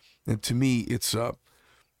 and to me, it's a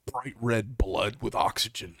bright red blood with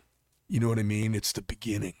oxygen. You know what I mean? It's the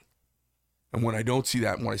beginning. And when I don't see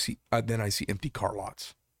that, then I see empty car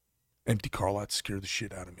lots. Empty car lots scare the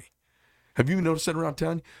shit out of me. Have you noticed that around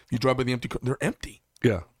town? If you drive by the empty car, they're empty.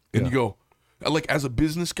 Yeah. And you go, like, as a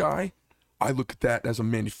business guy, I look at that as a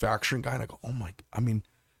manufacturing guy, and I go, oh my,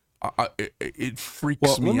 it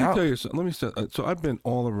freaks me out. Let me tell you something. Let me say, so I've been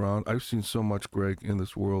all around. I've seen so much, Greg, in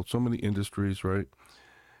this world, so many industries, right?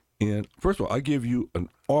 And first of all, I give you an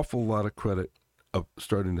awful lot of credit of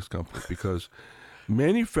starting this company because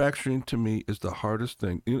manufacturing to me is the hardest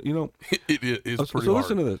thing. It is pretty so hard.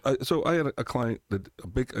 Listen to this. So I had a client, a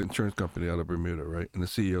big insurance company out of Bermuda, right? And the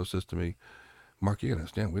CEO says to me, Mark, you gotta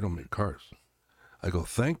understand, we don't make cars. I go,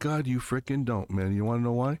 thank God you freaking don't, man. You want to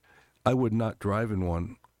know why? I would not drive in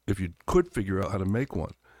one if you could figure out how to make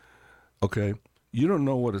one. okay, you don't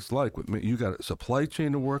know what it's like with me. You got a supply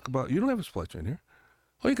chain to work about. You don't have a supply chain here.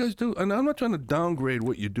 All you guys do, and I'm not trying to downgrade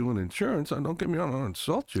what you do in insurance. Don't get me wrong, I don't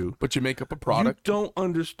insult you. But you make up a product. You don't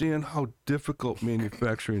understand how difficult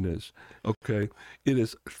manufacturing is, okay? It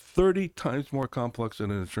is 30 times more complex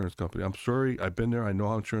than an insurance company. I'm sorry, I've been there. I know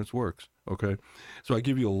how insurance works, okay? So I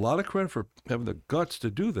give you a lot of credit for having the guts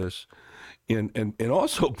to do this and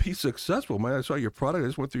also be successful. Man, I saw your product. I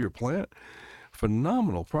just went through your plant.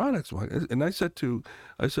 Phenomenal products. And I said to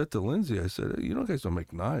Lindsay, I said, you guys don't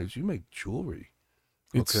make knives. You make jewelry.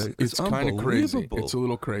 Okay, it's kind of crazy. It's a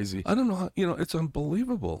little crazy. I don't know how, it's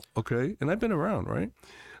unbelievable. Okay, and I've been around, right?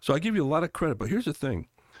 So I give you a lot of credit, but here's the thing: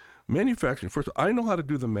 manufacturing. First, I know how to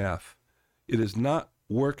do the math. It is not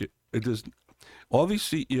work. It is all these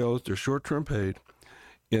CEOs. They're short-term paid,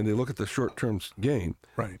 and they look at the short-term gain.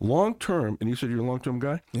 Right. Long-term, and you said you're a long-term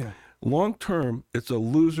guy. Yeah. Long-term, it's a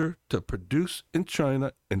loser to produce in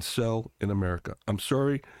China and sell in America. I'm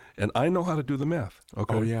sorry, and I know how to do the math.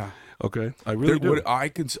 Okay. Oh yeah. Okay, I really do.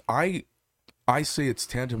 I say it's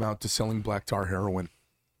tantamount to selling black tar heroin.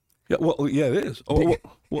 Yeah, well, yeah, it is. Oh,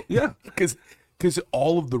 well, yeah, because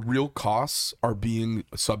all of the real costs are being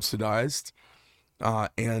subsidized,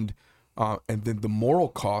 and then the moral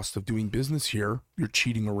cost of doing business here, you're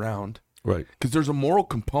cheating around. Right. Because there's a moral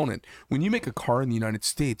component. When you make a car in the United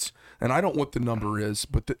States, and I don't know what the number is,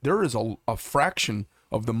 but there is a fraction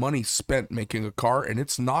of the money spent making a car, and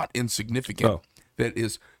it's not insignificant. Oh. That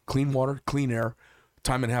is clean water, clean air,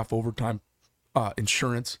 time and a half overtime,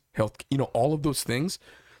 insurance, health, all of those things.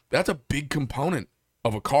 That's a big component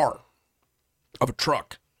of a car, of a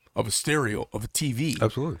truck, of a stereo, of a TV.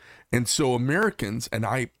 Absolutely. And so Americans, and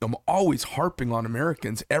I'm always harping on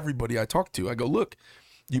Americans, everybody I talk to, I go, look,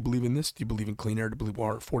 do you believe in this? Do you believe in clean air? Do you believe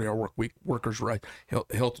in 40-hour work week, workers' right,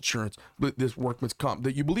 health insurance, this workman's comp?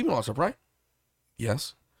 That you believe in all that stuff, right?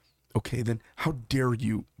 Yes. Okay, then how dare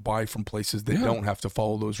you buy from places that don't have to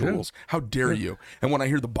follow those rules? How dare you? And when I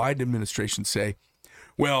hear the Biden administration say,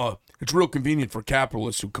 well, it's real convenient for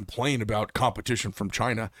capitalists who complain about competition from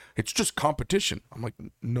China. It's just competition. I'm like,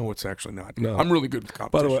 no, it's actually not. No. I'm really good with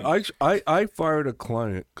competition. By the way, I fired a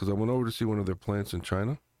client because I went over to see one of their plants in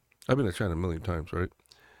China. I've been to China a million times, right?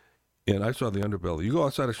 And I saw the underbelly. You go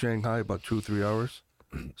outside of Shanghai about 2 or 3 hours.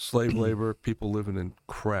 Slave labor, people living in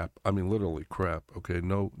crap. I mean, literally crap. Okay,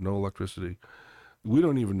 no electricity. We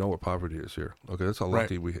don't even know what poverty is here. Okay, that's how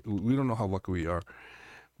lucky we don't know how lucky we are.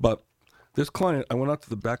 But this client, I went out to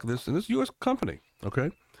the back of this, and this U.S. company.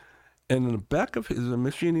 Okay, and in the back of his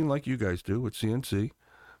machining, like you guys do with CNC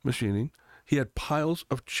machining, he had piles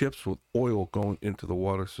of chips with oil going into the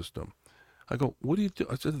water system. I go, what do you do?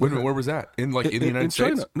 I said, wait a minute, where was that? In the United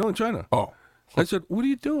States? China. No, in China. Oh, I said, what are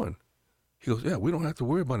you doing? He goes, yeah, we don't have to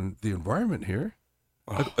worry about the environment here.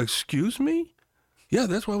 I go, excuse me? Yeah,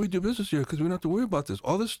 that's why we do business here, because we don't have to worry about this.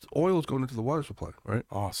 All this oil is going into the water supply, right?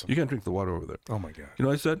 Awesome. You can't drink the water over there. Oh, my God. You know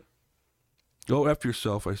what I said? Go after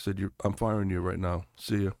yourself. I said, I'm firing you right now.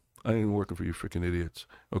 See ya. I ain't working for you freaking idiots.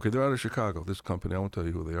 Okay, they're out of Chicago, this company. I won't tell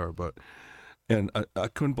you who they are, but... And I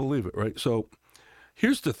couldn't believe it, right? So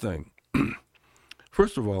here's the thing.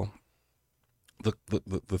 First of all,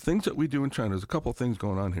 the things that we do in China, there's a couple of things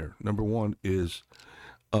going on here. Number one is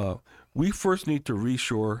we first need to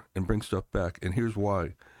reshore and bring stuff back, and here's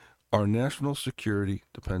why. Our national security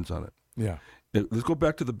depends on it. Yeah. Let's go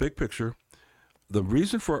back to the big picture. The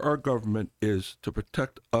reason for our government is to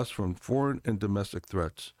protect us from foreign and domestic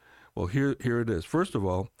threats. Well, here it is. First of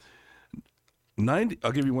all,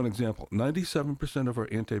 I'll give you one example. 97% of our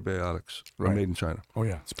antibiotics are made in China. Oh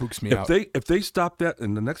yeah, spooks me out. If they stop that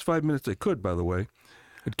in the next 5 minutes, they could. By the way,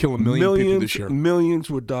 it'd kill a million people this year. Millions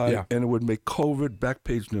would die, and it would make COVID back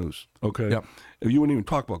page news. Okay, yep. You wouldn't even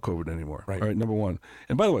talk about COVID anymore. Right. All right. Number one,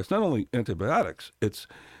 and by the way, it's not only antibiotics; it's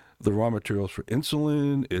the raw materials for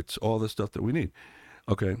insulin. It's all the stuff that we need.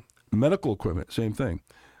 Okay, medical equipment, same thing.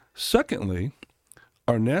 Secondly,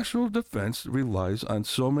 our national defense relies on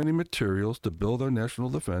so many materials to build our national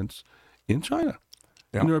defense in China.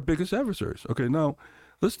 Yeah. And they're our biggest adversaries. Okay, now,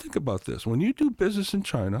 let's think about this. When you do business in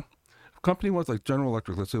China, a company wants like General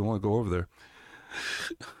Electric, let's say they want to go over there.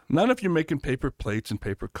 Not if you're making paper plates and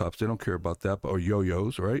paper cups. They don't care about that, or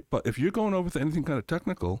yo-yos, right? But if you're going over to anything kind of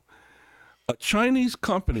technical, a Chinese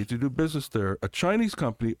company to do business there, a Chinese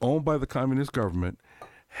company owned by the communist government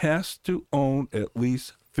has to own at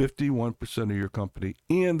least 51% of your company,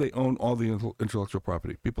 and they own all the intellectual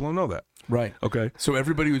property. People don't know that. Right. Okay. So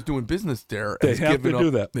everybody who's doing business there they have to do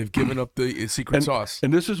that. They've given up the secret sauce.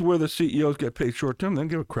 And this is where the CEOs get paid short term. They don't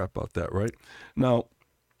give a crap about that, right? Now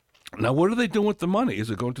what are they doing with the money? Is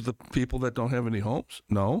it going to the people that don't have any homes?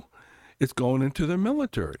 No. it's going into their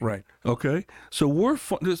military. Right. Okay, so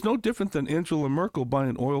it's no different than Angela Merkel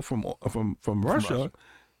buying oil from Russia,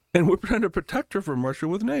 and we're trying to protect her from Russia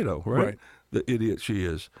with NATO, right? Right. The idiot she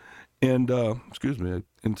is. And excuse me, I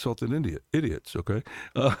insulted idiots. Okay,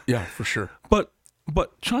 Yeah, for sure. but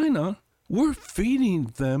China, we're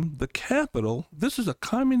feeding them the capital. This is a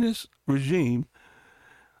communist regime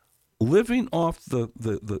living off the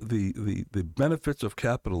benefits of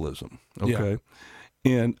capitalism. Okay,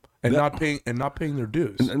 and not paying their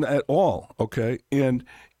dues and at all. Okay, and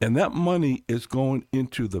that money is going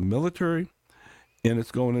into the military. And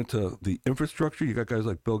it's going into the infrastructure. You got guys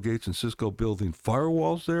like Bill Gates and Cisco building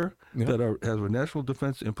firewalls there that has national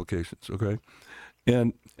defense implications. Okay,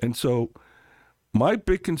 and so my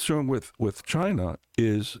big concern with China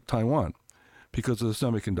is Taiwan because of the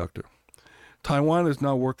semiconductor. Taiwan is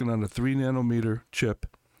now working on a 3 nanometer chip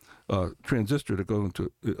transistor to go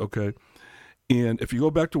into. Okay, and if you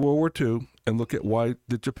go back to World War II and look at why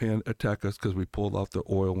did Japan attack us, because we pulled out the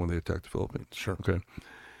oil when they attacked the Philippines. Sure. Okay.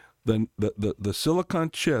 Then the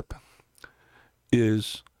silicon chip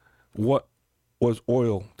is what was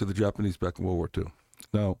oil to the Japanese back in World War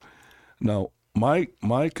II. Now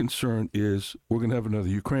my concern is we're going to have another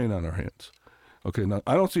Ukraine on our hands. Okay, now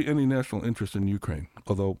I don't see any national interest in Ukraine,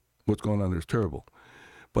 although what's going on there is terrible.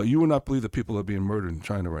 But you will not believe the people that are being murdered in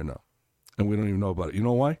China right now, and we don't even know about it. You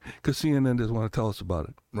know why? Because CNN doesn't want to tell us about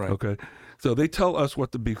it. Right. Okay, so they tell us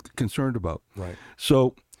what to be concerned about. Right.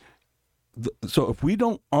 So if we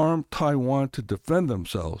don't arm Taiwan to defend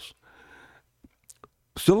themselves,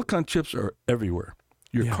 silicon chips are everywhere.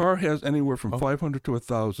 Your car has anywhere from 500 to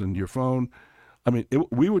 1,000. Your phone, I mean,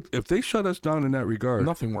 if they shut us down in that regard,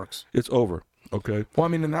 nothing works. It's over. Okay. Well, I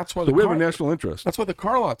mean, and that's why we have a national interest. That's why the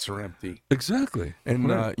car lots are empty. Exactly. And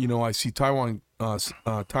I see Taiwan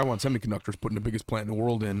Semiconductors putting the biggest plant in the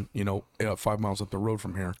world in 5 miles up the road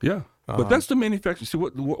from here. Yeah. But that's the manufacturing. See,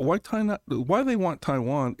 why they want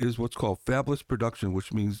Taiwan is what's called fabless production,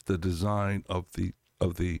 which means the design of the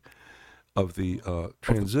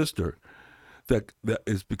transistor that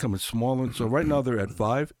is becoming smaller. So right now they're at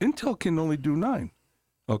 5. Intel can only do 9.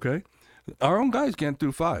 Okay, our own guys can't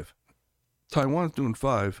do 5. Taiwan's doing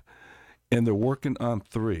 5, and they're working on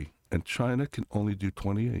 3. And China can only do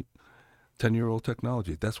 28. 10-year-old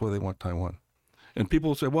technology. That's why they want Taiwan. And people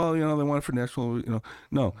will say, well, they want it for national.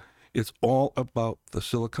 No. It's all about the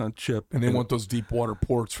silicon chip, and they want those deep water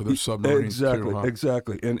ports for their submarines. Exactly, too, huh?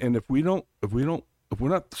 exactly. And if we're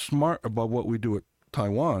not smart about what we do at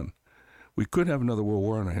Taiwan, we could have another world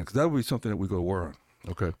war on our hands. Because that would be something that we go to war on.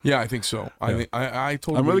 Okay. Yeah, I think so. Yeah. I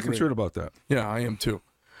totally. I'm really agree. concerned about that. Yeah, I am too.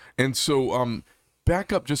 And so,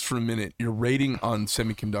 back up just for a minute. Your rating on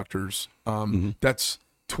semiconductors. That's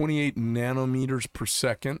 28 nanometers per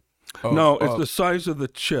second. No, it's the size of the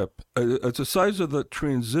chip. It's the size of the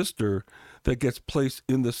transistor that gets placed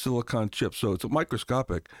in the silicon chip. So it's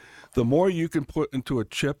microscopic. The more you can put into a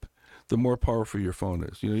chip, the more powerful your phone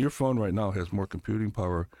is. Your phone right now has more computing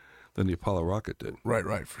power than the Apollo rocket did.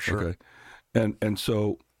 Right, for sure. Okay, and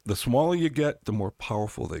so the smaller you get, the more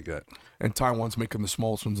powerful they get. And Taiwan's making the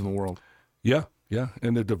smallest ones in the world. Yeah,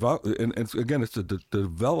 and it's the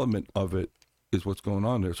development of it is what's going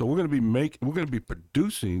on there. So we're going to be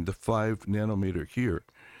producing the 5 nanometer here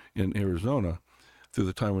in Arizona through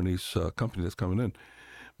the Taiwanese company that's coming in,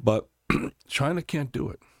 but China can't do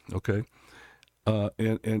it. Okay,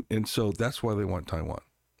 and so that's why they want Taiwan.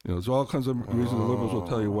 There's all kinds of reasons the liberals will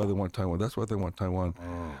tell you why they want Taiwan. That's why they want Taiwan.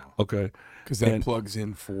 Okay, because that plugs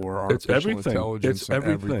in for artificial intelligence. It's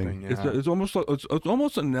everything. Yeah. It's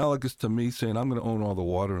almost analogous to me saying I'm going to own all the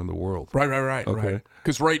water in the world. Right. Okay,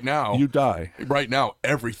 because right now you die. Right now,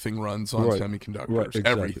 everything runs on semiconductors. Right,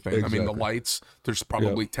 exactly, everything. Exactly. I mean, the lights. There's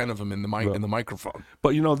probably 10 of them in the in the microphone.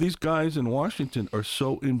 But these guys in Washington are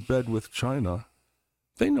so in bed with China,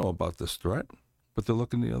 they know about this threat, but they're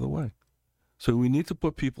looking the other way. So we need to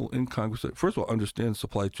put people in Congress that, first of all, understand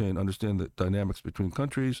supply chain, understand the dynamics between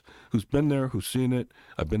countries, who's been there, who's seen it.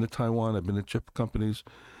 I've been to Taiwan. I've been to chip companies.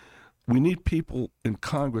 We need people in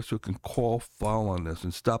Congress who can call foul on this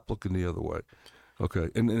and stop looking the other way. Okay,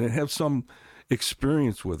 and have some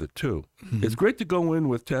experience with it, too. Mm-hmm. It's great to go in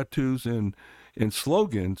with tattoos and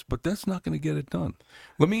slogans, but that's not going to get it done.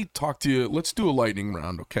 Let me talk to you. Let's do a lightning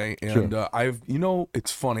round, okay? And sure.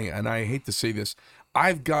 It's funny, and I hate to say this,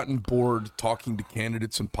 I've gotten bored talking to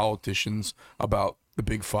candidates and politicians about the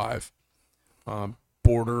big 5: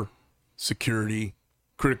 border, security,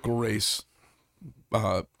 critical race,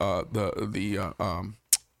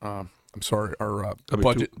 I'm sorry, our I mean,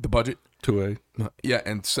 budget, the budget. 2A. Yeah,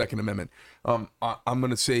 and Second Amendment. I'm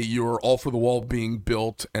going to say you're all for the wall being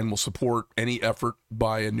built and will support any effort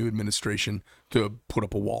by a new administration to put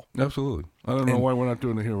up a wall. Absolutely. I don't know why we're not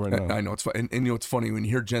doing it here right now. I know it's fun. And you know, it's funny when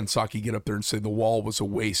you hear Jen Psaki get up there and say the wall was a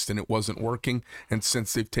waste and it wasn't working. And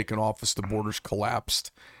since they've taken office, the border's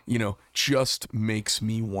collapsed. You know, just makes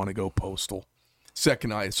me want to go postal.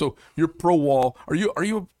 Second eye. So you're pro wall. Are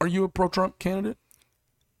you a pro Trump candidate?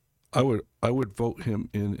 I would vote him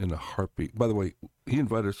in a heartbeat. By the way, he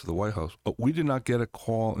invited us to the White House. We did not get a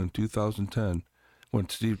call in 2010 when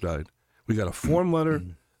Steve died. We got a form letter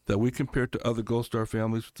that we compared to other Gold Star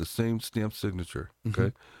families with the same stamped signature. Okay,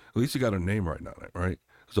 at least he got a name right on it. Right,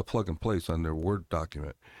 it's a plug and place on their Word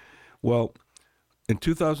document. Well, in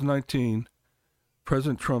 2019,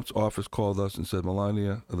 President Trump's office called us and said,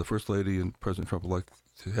 Melania, the First Lady, and President Trump would like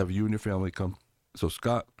to have you and your family come. So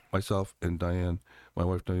Scott, myself, and Diane, my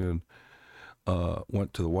wife Diane,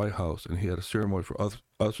 went to the White House, and he had a ceremony for us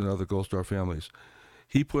and other Gold Star families.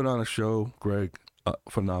 He put on a show, Greg,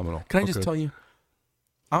 phenomenal. Can I just tell you?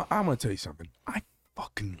 I'm going to tell you something. I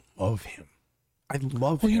fucking love him. I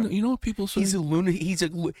love him. You know what people say? He's a lunatic.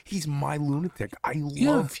 He's my lunatic. I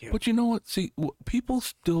love him. But you know what? See, people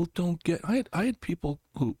still don't get. I had people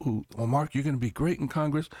who, well, Mark, you're going to be great in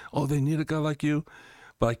Congress. Oh, they need a guy like you,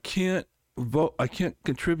 but I can't vote. I can't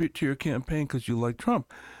contribute to your campaign because you like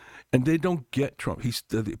Trump. And they don't get Trump.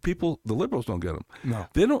 The liberals don't get him. No.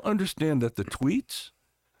 They don't understand that the tweets,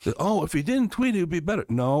 that, if he didn't tweet, he would be better.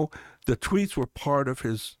 No, the tweets were part of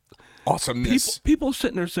his awesomeness. People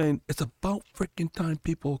sitting there saying, it's about freaking time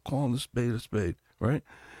people are calling a spade, right?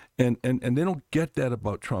 And they don't get that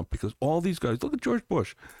about Trump because all these guys, look at George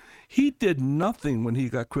Bush. He did nothing when he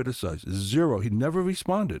got criticized. Zero. He never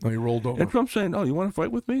responded. No, he rolled over. And Trump's saying, you want to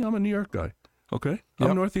fight with me? I'm a New York guy. Okay,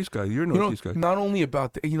 I'm a Northeast guy. You're a Northeast guy. Not only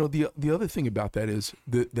about that, the other thing about that is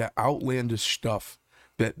the outlandish stuff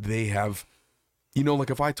that they have. Like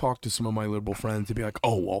if I talk to some of my liberal friends, they'd be like,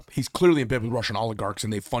 "Oh, well, he's clearly in bed with Russian oligarchs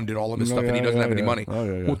and they funded all of his stuff, and he doesn't have any money." Oh,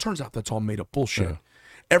 yeah. Well, it turns out that's all made up bullshit. Yeah.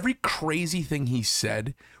 Every crazy thing he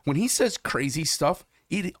said, when he says crazy stuff,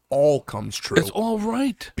 it all comes true. It's all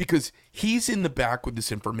right because he's in the back with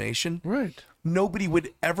this information. Right. Nobody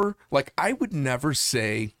would ever I would never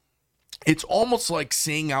say. It's almost like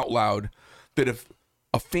saying out loud that if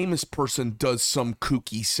a famous person does some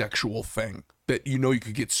kooky sexual thing that you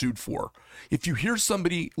could get sued for. If you hear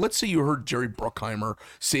somebody, let's say you heard Jerry Bruckheimer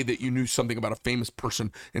say that you knew something about a famous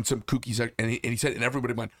person and some kooky sex, and he said, and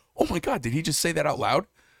everybody went, "Oh my God, did he just say that out loud?"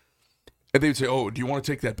 And they would say, "Oh, do you want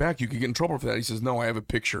to take that back? You could get in trouble for that." He says, "No, I have a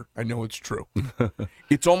picture. I know it's true."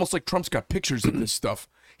 It's almost like Trump's got pictures of this stuff.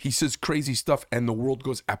 He says crazy stuff, and the world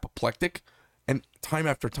goes apoplectic. And time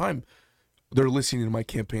after time, they're listening to my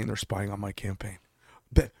campaign. They're spying on my campaign.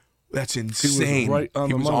 That's insane. He was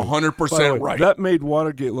 100% right. That made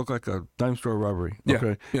Watergate look like a dime store robbery.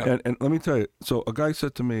 Okay. Yeah. And let me tell you. So a guy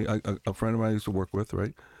said to me, a friend of mine I used to work with,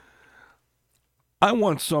 right? I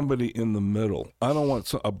want somebody in the middle. I don't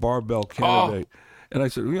want a barbell candidate. And I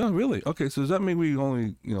said, yeah, really? Okay. So does that mean we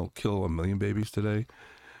only, kill 1 million babies today?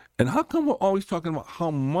 And how come we're always talking about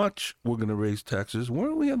how much we're going to raise taxes? Why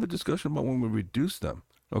don't we have the discussion about when we reduce them?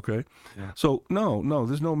 Okay, yeah. So no,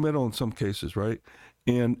 there's no middle in some cases, right?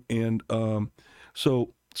 And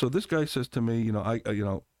so this guy says to me,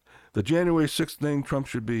 the January 6th thing, Trump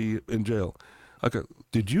should be in jail. Okay,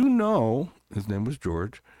 did you know? His name was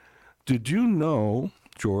George. Did you know,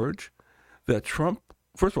 George, that Trump?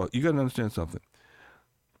 First of all, you got to understand something.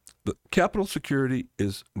 The Capitol security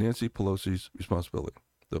is Nancy Pelosi's responsibility,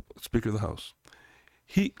 the Speaker of the House.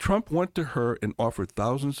 Trump went to her and offered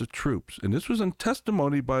thousands of troops, and this was in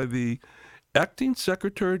testimony by the acting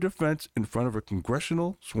Secretary of Defense in front of a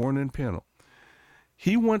congressional sworn-in panel.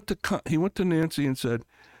 He went to Nancy and said,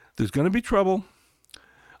 "There's going to be trouble.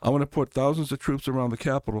 I want to put thousands of troops around the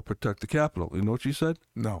Capitol, protect the Capitol." You know what she said?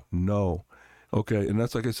 No. Okay, and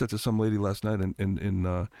that's like I said to some lady last night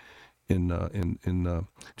in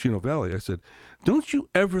Chino Valley. I said, "Don't you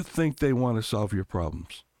ever think they want to solve your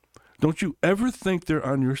problems? Don't you ever think they're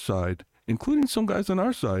on your side, including some guys on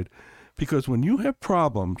our side? Because when you have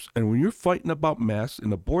problems and when you're fighting about masks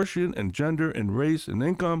and abortion and gender and race and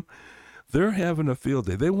income, they're having a field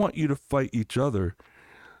day. They want you to fight each other.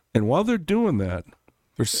 And while they're doing that,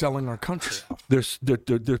 they're selling our country. They're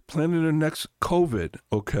planning their next COVID,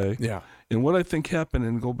 okay? Yeah. And what I think happened,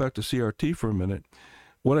 and go back to CRT for a minute,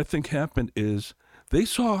 what I think happened is they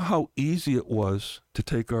saw how easy it was to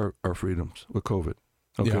take our freedoms with COVID.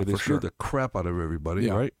 Okay, they scared the crap out of everybody,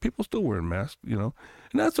 right? People still wearing masks, and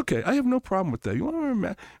that's okay. I have no problem with that. You want to wear a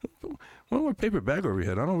mask? Want to wear a paper bag over your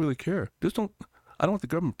head? I don't really care. I don't want the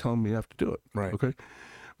government telling me I have to do it. Right. Okay.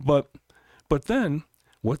 But then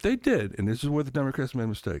what they did, and this is where the Democrats made a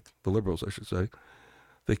mistake, the liberals, I should say,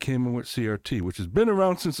 they came in with CRT, which has been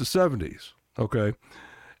around since the 70s. Okay.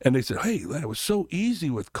 And they said, hey, that was so easy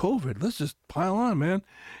with COVID. Let's just pile on, man.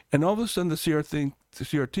 And all of a sudden the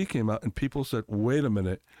CRT came out and people said, wait a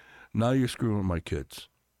minute, now you're screwing with my kids.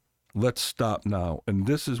 Let's stop now. And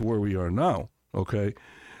this is where we are now. Okay.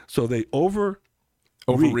 So they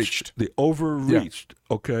overreached. They overreached.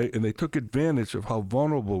 Yeah. Okay. And they took advantage of how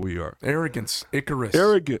vulnerable we are. Arrogance. Icarus.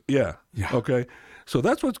 Arrogant. Yeah. Okay. So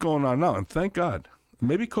that's what's going on now. And thank God.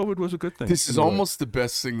 Maybe COVID was a good thing. This is almost the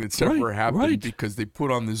best thing that's ever happened because they put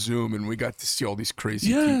on the Zoom and we got to see all these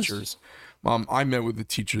crazy teachers. I met with a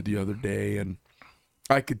teacher the other day and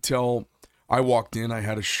I could tell. I walked in, I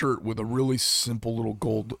had a shirt with a really simple little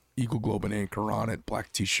gold Eagle Globe and anchor on it,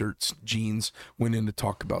 black t-shirts, jeans, went in to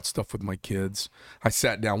talk about stuff with my kids. I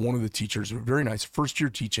sat down, one of the teachers, very nice, first year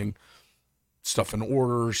teaching, stuff in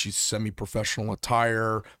order, she's semi-professional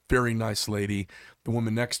attire, very nice lady. The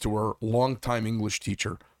woman next to her, longtime English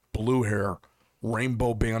teacher, blue hair,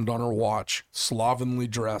 rainbow band on her watch, slovenly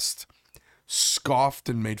dressed, scoffed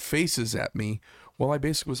and made faces at me. Well, I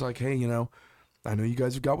basically was like, hey, I know you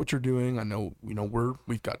guys have got what you're doing. I know,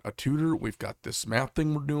 we've got a tutor. We've got this math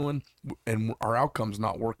thing we're doing, and our outcome's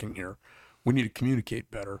not working here. We need to communicate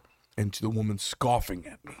better. And to the woman scoffing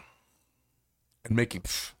at me and making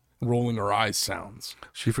rolling her eyes sounds.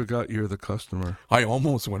 She forgot you're the customer. I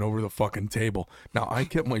almost went over the fucking table. Now, I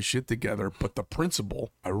kept my shit together, but the principal,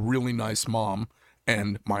 a really nice mom,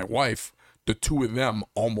 and my wife, the two of them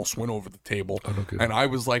almost went over the table. And I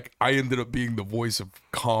was like, I ended up being the voice of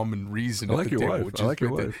calm and reason at the table. I like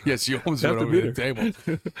your wife. Yes, you almost went over the table.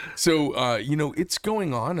 So, it's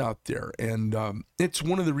going on out there. And it's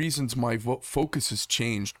one of the reasons my focus has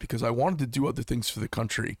changed because I wanted to do other things for the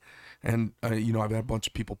country. And, I've had a bunch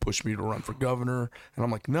of people push me to run for governor. And I'm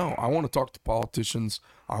like, no, I want to talk to politicians.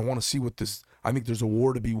 I want to see I think there's a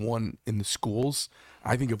war to be won in the schools.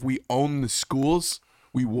 I think if we own the schools,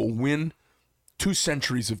 we will win 2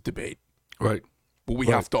 centuries of debate. Right. But we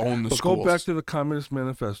have to own the schools. Go back to the Communist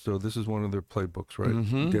Manifesto. This is one of their playbooks, right?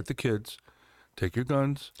 Mm-hmm. Get the kids, take your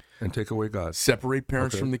guns, and take away God. Separate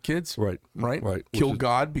parents from the kids. Right. Kill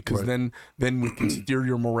God because then we can steer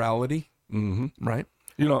your morality. Mm-hmm. Right.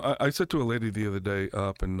 I said to a lady the other day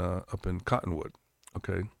up in Cottonwood,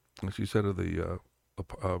 okay, and she said of the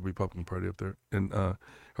Republican Party up there, and her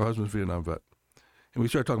husband's Vietnam vet. And we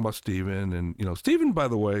started talking about Stephen, and Stephen, by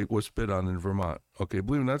the way, was spit on in Vermont. Okay,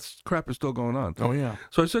 believe me, that crap is still going on. Oh yeah.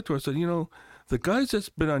 So I said to her, the guys that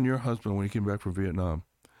spit on your husband when he came back from Vietnam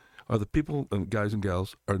are the people and guys and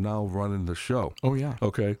gals are now running the show. Oh yeah.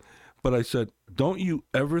 Okay, but I said, don't you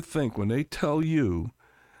ever think when they tell you,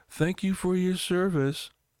 thank you for your service,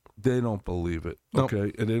 they don't believe it. Nope.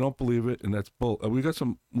 Okay, and they don't believe it, and that's bull. We got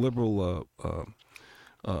some liberal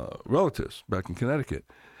relatives back in Connecticut.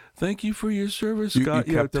 Thank you for your service, Scott.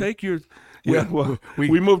 Take your. Yeah, well,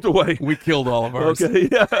 we moved away. We killed all of ours. Okay,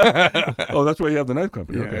 yeah. Oh, that's why you have the knife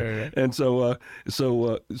company. Yeah, okay. yeah. And so,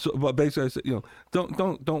 but basically, I said,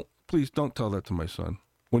 please don't tell that to my son.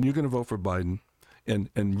 When you're going to vote for Biden, and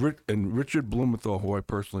Richard Blumenthal, who I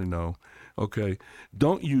personally know, okay,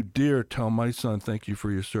 don't you dare tell my son thank you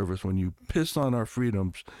for your service when you piss on our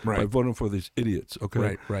freedoms by voting for these idiots.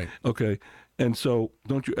 Okay, right. Okay. And so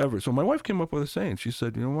don't you ever. So my wife came up with a saying. She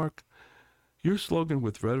said, Mark, your slogan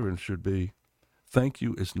with veterans should be, thank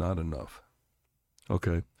you is not enough.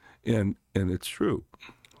 Okay. And it's true.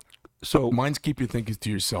 So mine's keep your thinking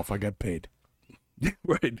to yourself. I got paid.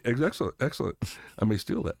 Right. Excellent. I may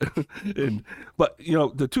steal that. But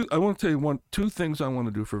I want to tell you two things I want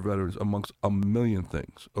to do for veterans amongst a million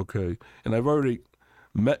things. Okay. And I've already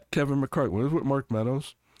met Kevin McCarthy. When I was with Mark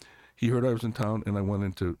Meadows, he heard I was in town, and I went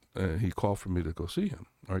into. He called for me to go see him.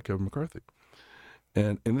 All right, Kevin McCarthy.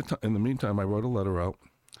 And in the meantime, I wrote a letter out.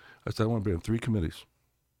 I said I want to be on 3 committees.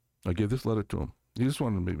 I gave this letter to him. He just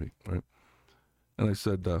wanted to meet me, right? And I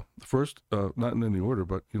said, first, not in any order,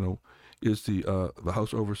 but is the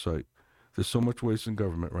House oversight. There's so much waste in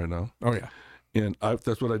government right now. Oh yeah. And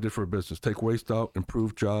that's what I did for a business. Take waste out,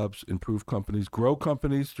 improve jobs, improve companies, grow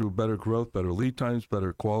companies through better growth, better lead times,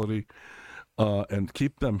 better quality. And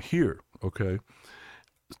keep them here, okay?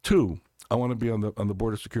 2, I want to be on the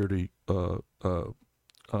Border Security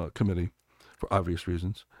Committee for obvious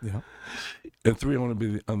reasons. Yeah. And 3, I want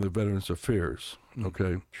to be on the Veterans Affairs,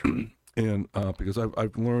 okay? And because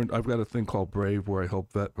I've learned, I've got a thing called Brave where I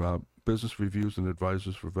help business reviews and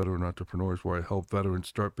advisors for veteran entrepreneurs where I help veterans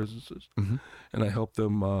start businesses. Mm-hmm. And I help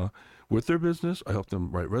them with their business. I help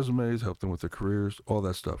them write resumes, help them with their careers, all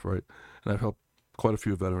that stuff, right? And I've helped quite a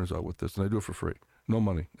few veterans out with this, and I do it for free. No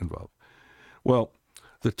money involved. Well,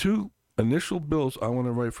 the two initial bills I want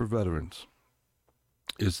to write for veterans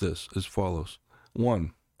is as follows.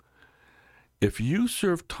 One, if you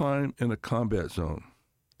serve time in a combat zone,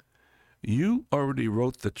 you already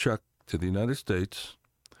wrote the check to the United States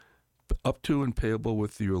up to and payable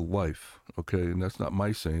with your life, okay? And that's not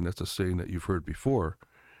my saying. That's a saying that you've heard before,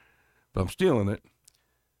 but I'm stealing it.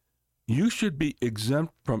 You should be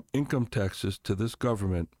exempt from income taxes to this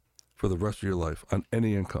government for the rest of your life on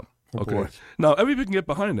any income, okay? Boy. Now, everybody can get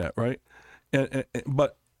behind that, right?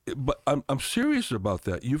 But I'm serious about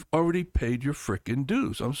that. You've already paid your frickin'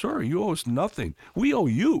 dues. I'm sorry. You owe us nothing. We owe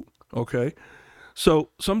you, okay? So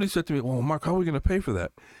somebody said to me, well, Mark, how are we going to pay for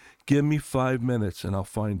that? Give me 5 minutes and I'll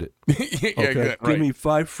find it. Yeah, Okay? good, right. Give me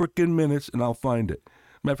 5 frickin' minutes and I'll find it.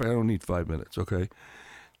 Matter of fact, I don't need 5 minutes, okay?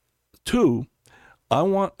 2,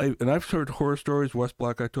 and I've heard horror stories, West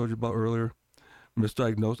Block I told you about earlier,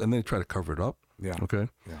 misdiagnosed, and they try to cover it up. Yeah. Okay?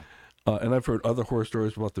 Yeah. And I've heard other horror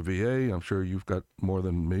stories about the VA. I'm sure you've got more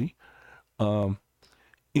than me.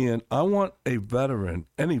 And I want a veteran,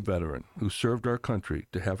 any veteran who served our country,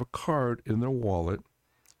 to have a card in their wallet.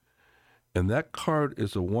 And that card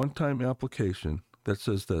is a one-time application that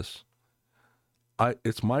says this.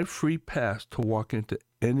 It's my free pass to walk into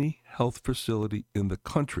any health facility in the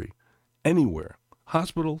country, anywhere.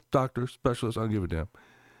 Hospital, doctor, specialist, I don't give a damn.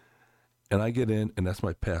 And I get in, and that's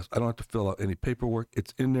my pass. I don't have to fill out any paperwork.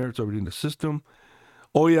 It's in there. It's already in the system.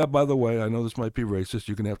 Oh, yeah, by the way, I know this might be racist.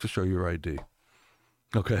 You're going to have to show your ID.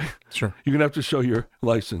 Okay? Sure. You're going to have to show your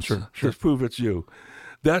license. Sure. Just prove it's you.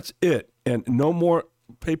 That's it. And no more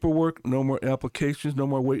paperwork, no more applications, no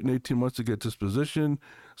more waiting 18 months to get disposition.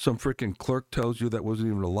 Some freaking clerk tells you that wasn't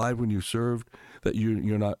even alive when you served, that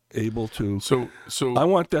you're not able to. So I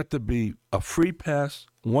want that to be a free pass,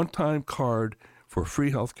 one-time card for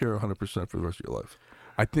free health care 100% for the rest of your life.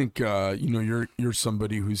 I think you're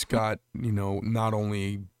somebody who's got not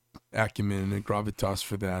only acumen and gravitas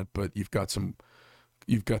for that, but you've got some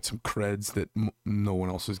creds that no one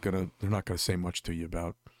else they're not gonna say much to you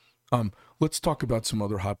about. Let's talk about some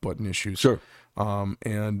other hot button issues. Sure.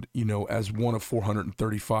 And as one of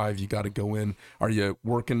 435, you got to go in. Are you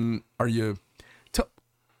working? Let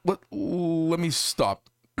me stop.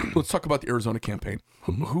 Let's talk about the Arizona campaign.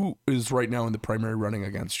 Who is right now in the primary running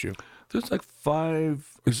against you? There's like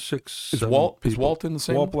 5 or 6. Is Walt in the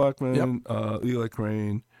same? Walt Blackman, Yep. Eli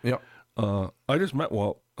Crane. Yep. I just met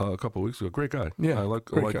Walt a couple of weeks ago. Great guy. Yeah, I like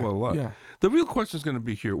great Walt guy. a lot. Yeah. The real question is going to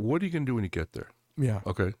be here. What are you going to do when you get there? Yeah.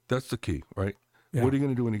 Okay, that's the key, right? Yeah. What are you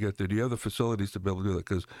going to do when you get there? Do you have the facilities to be able to do that?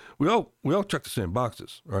 Because we all check the same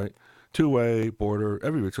boxes, right? Two-way, border,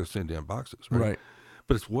 everybody checks the same damn boxes, right? Right.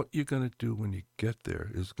 But it's what you're going to do when you get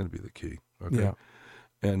there is going to be the key. Okay. Yeah.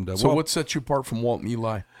 And so what sets you apart from Walt and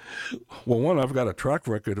Eli? Well, one, I've got a track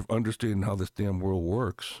record of understanding how this damn world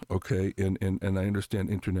works, okay? And I understand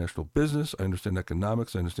international business. I understand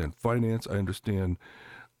economics. I understand finance. I understand.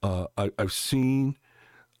 I've seen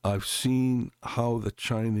how the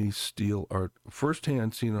Chinese steal art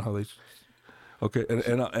firsthand. Seen how they. Okay,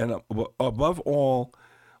 and above all,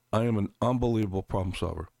 I am an unbelievable problem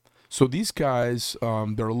solver. So these guys,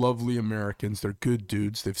 they're lovely Americans. They're good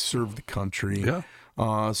dudes. They've served the country. Yeah.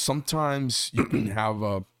 Sometimes you can have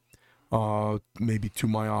a maybe too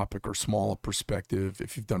myopic or small a perspective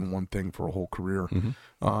if you've done one thing for a whole career.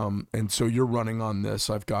 Mm-hmm. And so you're running on this.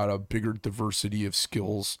 I've got a bigger diversity of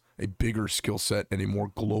skills, a bigger skill set, and a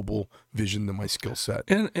more global vision than my skill set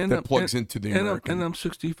that plugs into the American. And I'm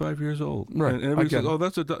 65 years old. Right. And everybody says, "Oh,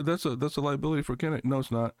 that's a liability for Kennedy." No, it's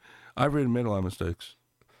not. I've already made a lot of mistakes.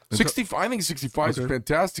 65. I think 65 is a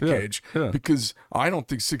fantastic age because I don't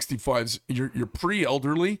think 65's you're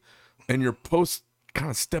pre-elderly and you're post kind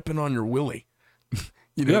of stepping on your willy.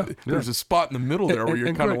 There's a spot in the middle there where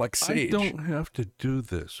you're kind of like sage. I don't have to do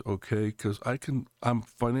this, okay? Because I'm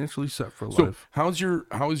financially set for So life. how is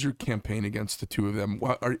your campaign against the two of them?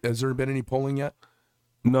 Has there been any polling yet?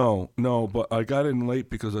 No, but I got in late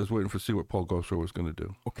because I was waiting to see what Paul Gosar was going to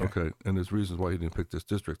do. Okay. And there's reasons why he didn't pick this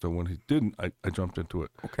district. So when he didn't, I jumped into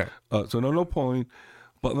it. Okay. So no polling.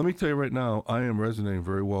 But let me tell you right now, I am resonating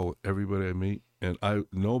very well with everybody I meet, and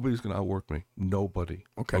nobody's going to outwork me. Nobody.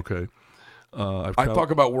 Okay. I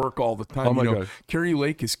talk about work all the time. Oh my God. Carrie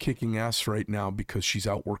Lake is kicking ass right now because she's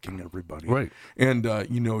outworking everybody. Right. And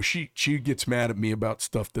she gets mad at me about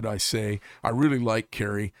stuff that I say. I really like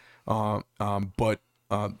Carrie, but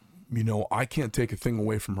I can't take a thing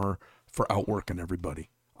away from her for outworking everybody.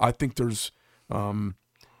 I think there's,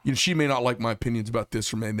 she may not like my opinions about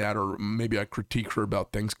this or maybe that, or maybe I critique her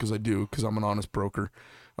about things because I do, because I'm an honest broker.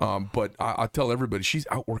 But I tell everybody, she's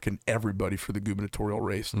outworking everybody for the gubernatorial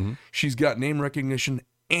race. Mm-hmm. She's got name recognition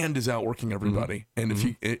and is outworking everybody. And if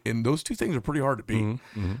you, and those two things are pretty hard to beat.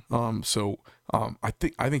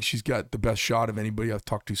 I think she's got the best shot of anybody I've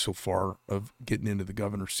talked to so far of getting into the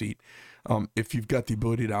governor's seat. If you've got the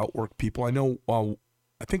ability to outwork people, I know.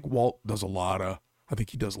 I think Walt does a lot of. I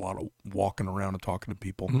think he does a lot of walking around and talking to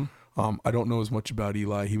people. I don't know as much about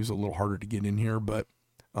Eli. He was a little harder to get in here, but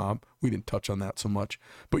we didn't touch on that so much.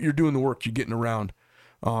 But you're doing the work. You're getting around.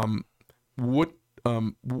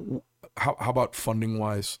 How about funding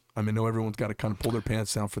wise? I mean, I know everyone's got to kind of pull their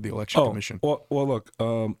pants down for the election commission. Well, look.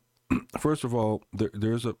 First of all, there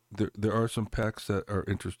are some PACs that are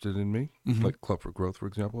interested in me, like Club for Growth, for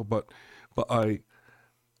example. But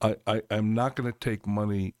I'm not going to take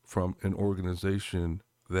money from an organization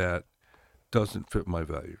that doesn't fit my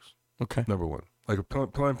values. Okay. Number one, like a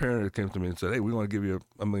Planned Parenthood came to me and said, "Hey, we want to give you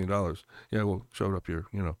 $1 million." Yeah, well, show it up here,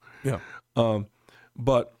 Yeah.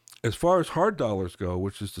 But as far as hard dollars go,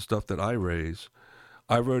 which is the stuff that I raise,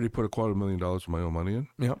 I've already put $250,000 of my own money in.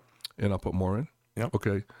 Yeah. And I'll put more in. Yeah.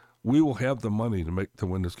 Okay. We will have the money to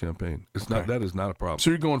win this campaign. That is not a problem.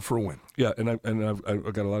 So you're going for a win. Yeah, and I've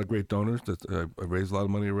got a lot of great donors that I raised a lot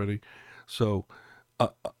of money already. So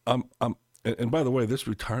I'm and by the way, this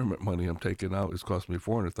retirement money I'm taking out is costing me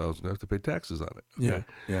 $400,000. I have to pay taxes on it. Okay?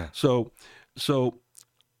 Yeah. So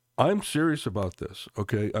I'm serious about this.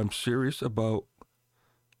 Okay, I'm serious about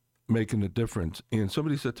making a difference. And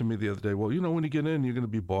somebody said to me the other day, well, when you get in, you're going to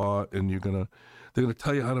be bought, and they're going to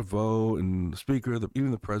tell you how to vote, and the speaker,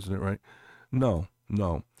 even the president, right? No.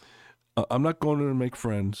 I'm not going to make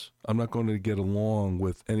friends. I'm not going to get along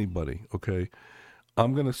with anybody, okay?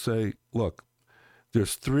 I'm going to say, look,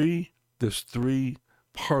 there's three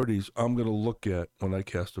parties I'm going to look at when I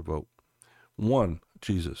cast a vote. One,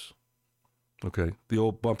 Jesus. Okay, the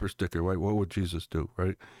old bumper sticker, right? What would Jesus do,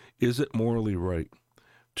 right? Is it morally right?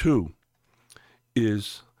 Two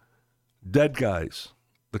is dead guys,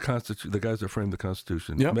 the guys that framed the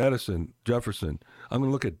Constitution. Yep. Madison, Jefferson. I'm going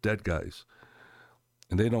to look at dead guys.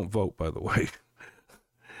 And they don't vote, by the way.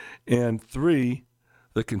 And three,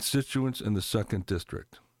 the constituents in the 2nd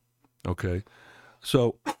District. Okay?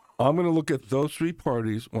 So I'm going to look at those three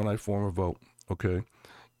parties when I form a vote. Okay?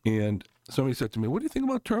 And somebody said to me, what do you think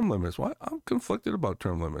about term limits? Well, I'm conflicted about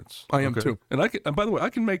term limits. I am too. And by the way, I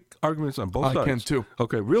can make arguments on both sides. I can too.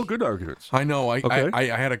 Okay, real good arguments. I know. I Okay.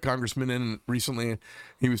 I had a congressman in recently, and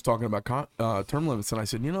he was talking about term limits, and I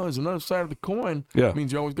said, there's another side of the coin. Yeah. It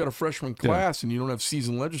means you always got a freshman class, and you don't have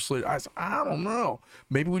seasoned legislators. I said, I don't know.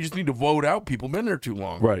 Maybe we just need to vote out people been there too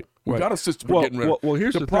long. Right. We right. got a system for getting rid of. Well,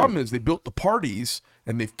 here's the problem thing. is they built the parties,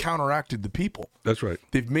 and they've counteracted the people. That's right.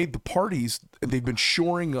 They've made the parties, they've been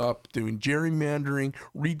shoring up, doing gerrymandering,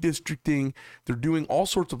 redistricting. They're doing all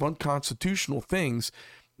sorts of unconstitutional things.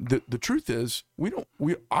 The truth is,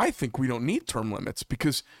 I think we don't need term limits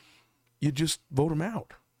because you just vote them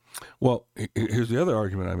out. Well, here's the other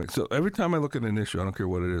argument I make. So every time I look at an issue, I don't care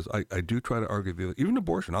what it is, I do try to argue even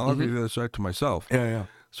abortion. I'll argue the other side to myself. Yeah.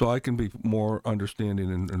 So I can be more understanding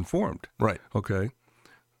and informed. Right. Okay.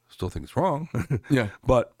 Still think it's wrong. Yeah.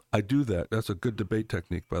 But I do that. That's a good debate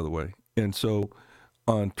technique, by the way. And so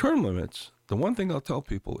on term limits, the one thing I'll tell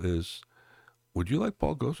people is, would you like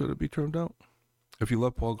Paul Gosar to be termed out? If you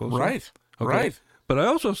love Paul Gosar? Right. Okay. Right. But I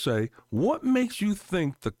also say, what makes you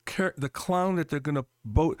think the clown that they're going to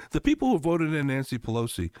vote, the people who voted in Nancy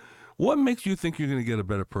Pelosi, what makes you think you're going to get a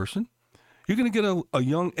better person? You're going to get a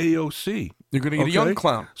young AOC. You're going to get a young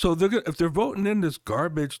clown. So if they're voting in this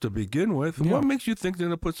garbage to begin with, what makes you think they're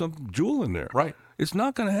going to put some jewel in there? Right. It's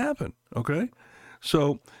not going to happen, okay?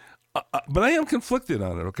 So, but I am conflicted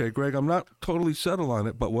on it, okay, Greg? I'm not totally settled on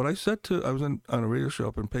it. But what I said I was on a radio show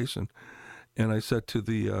up in Payson, and I said to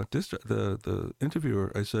the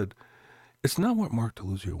interviewer, I said, it's not what Mark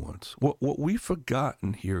DeLuzio wants. What we've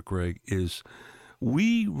forgotten here, Greg, is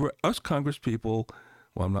us Congress people,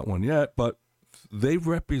 well, I'm not one yet, but they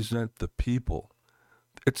represent the people.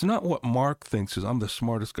 It's not what Mark thinks is I'm the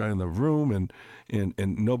smartest guy in the room and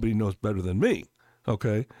nobody knows better than me,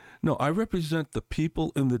 okay? No, I represent the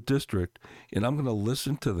people in the district, and I'm going to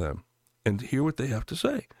listen to them and hear what they have to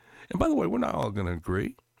say. And by the way, we're not all going to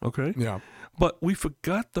agree, okay? Yeah. But we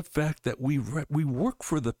forgot the fact that we work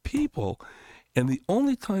for the people, and the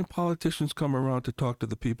only time politicians come around to talk to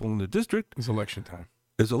the people in the district It's election time.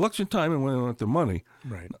 is election time and when they want their money.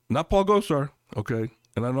 Right. Not Paul Gosar, okay?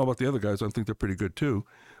 And I don't know about the other guys. I think they're pretty good too.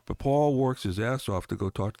 But Paul works his ass off to go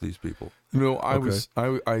talk to these people.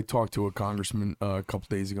 I talked to a congressman a couple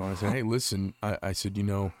days ago, and I said, hey, listen, I said,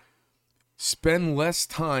 Spend less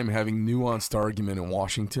time having nuanced argument in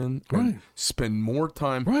Washington. Right. And spend more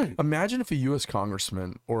time. Right. Imagine if a U.S.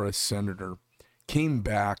 congressman or a senator came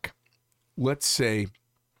back, let's say,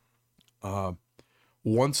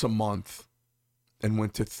 once a month and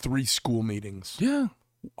went to 3 school meetings. Yeah.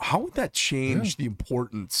 How would that change the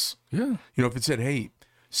importance? Yeah. If it said, hey,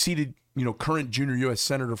 seated, current junior U.S.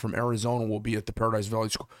 senator from Arizona will be at the Paradise Valley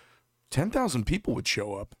School, 10,000 people would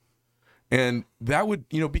show up. And that would,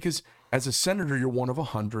 because as a senator, you're one of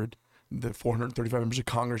 100, the 435 members of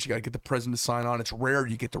Congress. You got to get the president to sign on. It's rare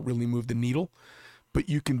you get to really move the needle, but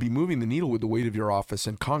you can be moving the needle with the weight of your office,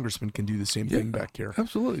 and congressmen can do the same thing back here.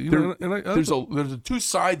 Absolutely. There's 2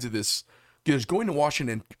 sides of this. There's going to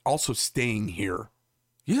Washington, also staying here.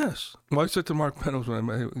 Yes. Well, I said to Mark Meadows when I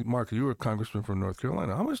met him, Mark, you were a congressman from North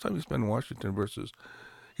Carolina. How much time you spend in Washington versus,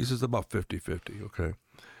 he says, about 50-50, okay?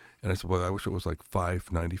 And I said, well, I wish it was like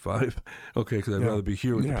 5-95, okay, because I'd rather be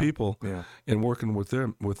here with the people and working with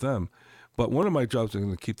them. But one of my jobs is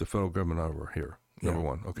going to keep the federal government over here, number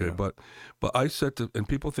one, okay? Yeah. But I said to, and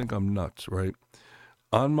people think I'm nuts, right?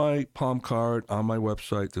 On my palm card, on my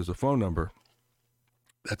website, there's a phone number.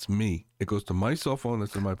 That's me. It goes to my cell phone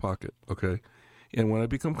that's in my pocket, okay? And when I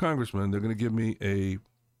become congressman, they're going to give me a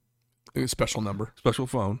special number, special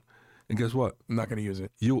phone. And guess what? I'm not going to use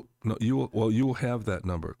it. You will have that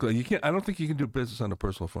number. You can't. I don't think you can do business on a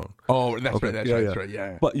personal phone. Oh, that's right. That's right.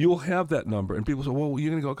 Yeah. But you'll have that number, and people say, "Well, you're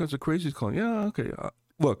going to go because the crazy's calling." Yeah, okay.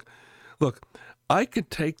 Look. I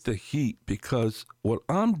could take the heat because what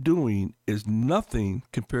I'm doing is nothing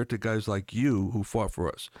compared to guys like you who fought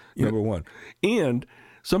for us. Yeah. Number one, and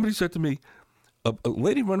somebody said to me, a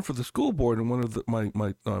lady running for the school board in one of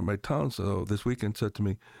my towns this weekend said to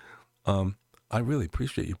me, I really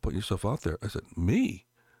appreciate you putting yourself out there. I said, me?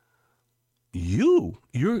 You're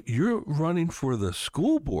running for the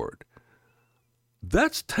school board.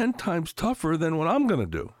 That's 10 times tougher than what I'm going to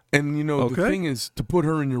do. And, the thing is, to put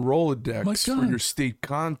her in your Rolodex for your state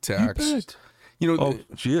contacts. You bet.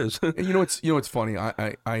 She is. It's funny.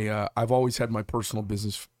 I've always had my personal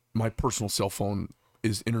business, my personal cell phone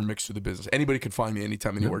is intermixed with the business. Anybody can find me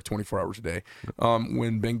anytime, anywhere, 24 hours a day.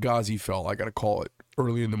 When Benghazi fell, I got a call it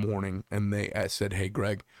early in the morning, and they said, hey,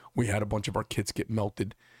 Greg, we had a bunch of our kits get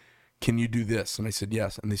melted. Can you do this? And I said,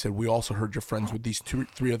 yes. And they said, we also heard you're friends with these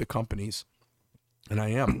 3 other companies. And I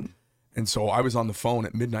am. And so I was on the phone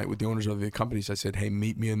at midnight with the owners of the companies. I said, hey,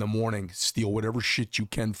 meet me in the morning. Steal whatever shit you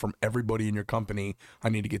can from everybody in your company. I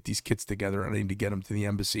need to get these kits together, and I need to get them to the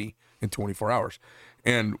embassy in 24 hours.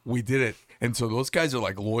 And we did it. And so those guys are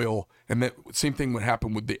like loyal. And that same thing would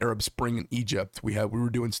happen with the Arab Spring in Egypt. We were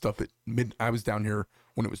doing stuff at I was down here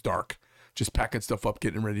when it was dark, just packing stuff up,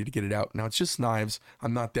 getting ready to get it out. Now it's just knives.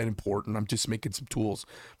 I'm not that important. I'm just making some tools.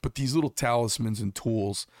 But these little talismans and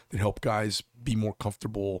tools that help guys be more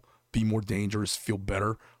comfortable, be more dangerous, feel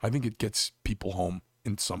better, I think it gets people home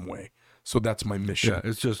in some way. So that's my mission. Yeah,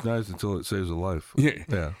 it's just nice until it saves a life.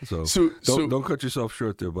 Yeah. So don't cut yourself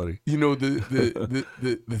short there, buddy.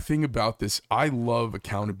 The thing about this, I love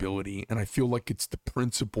accountability, and I feel like it's the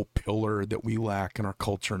principal pillar that we lack in our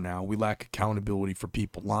culture now. We lack accountability for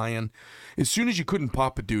people lying. As soon as you couldn't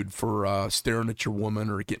pop a dude for staring at your woman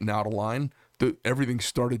or getting out of line, everything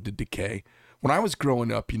started to decay. When I was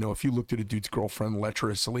growing up, if you looked at a dude's girlfriend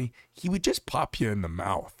lecherously, he would just pop you in the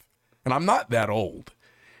mouth. And I'm not that old.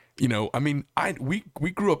 We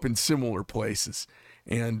grew up in similar places,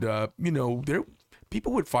 and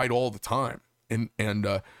people would fight all the time. And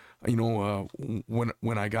when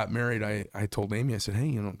I got married, I told Amy, I said,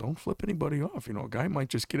 hey, don't flip anybody off. A guy might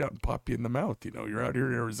just get out and pop you in the mouth. You're out here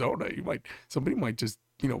in Arizona. Somebody might just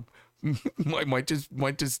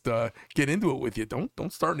might just get into it with you.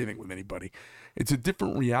 Don't start anything with anybody. It's a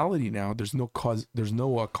different reality now. There's no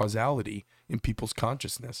causality in people's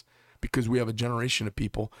consciousness. Because we have a generation of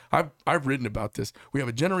people, I've written about this, we have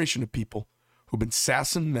a generation of people who've been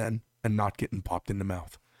sassing men and not getting popped in the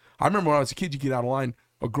mouth. I remember when I was a kid, you get out of line,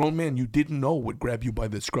 a grown man you didn't know would grab you by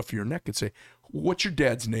the scruff of your neck and say, what's your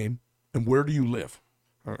dad's name and where do you live?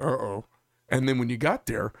 Uh-oh. And then when you got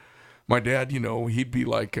there, my dad, he'd be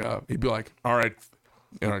like, all right,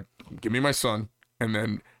 give me my son. And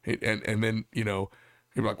then,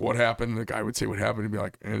 he'd be like, what happened? And the guy would say what happened. He'd be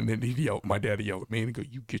like, and then my dad would yell at me and he'd go,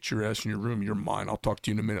 you get your ass in your room. You're mine. I'll talk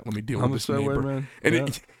to you in a minute. Let me deal with this neighbor. Man.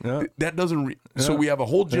 And that doesn't, so we have a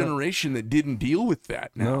whole generation that didn't deal with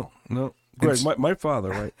that now. No. Greg, my father,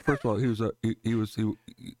 right? First of all, he was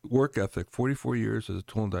work ethic, 44 years as a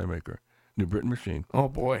tool and die maker. New Britain machine. Oh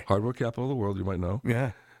boy. Hardware capital of the world, you might know.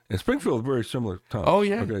 Yeah. And Springfield, very similar town. Oh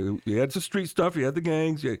yeah. Okay. You had the street stuff, you had the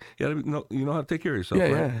gangs, you know how to take care of yourself,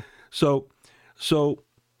 right? Yeah. So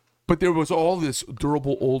But there was all this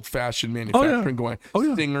durable, old-fashioned manufacturing going. Oh,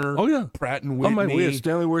 yeah. Singer, Oh, yeah. Pratt and Oh Whitney. my! We had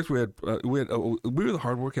Stanley Works. We were the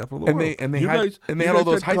hardware capital of the world. And they had all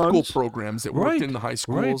those high school programs that worked Right, in the high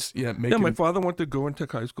schools. right. Yeah, My father went to Go and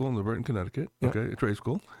Tech High School in Liberton, Connecticut. Yep. Okay, a trade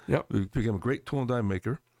school. Yep. He became a great tool and die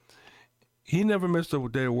maker. He never missed a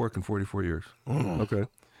day of work in 44 years. Okay.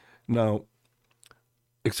 Now,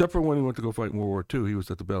 except for when he went to go fight in World War II, he was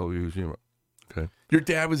at the Battle of Iwo Jima. Okay. Your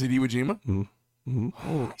dad was at Iwo Jima? Mm-hmm.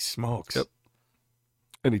 Holy smokes. Yep.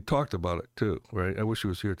 And he talked about it too, right? I wish he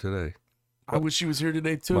was here today. I wish he was here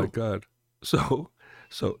today too. My God. So,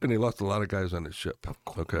 and he lost a lot of guys on his ship.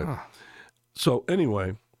 Okay. So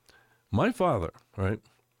anyway, my father, right?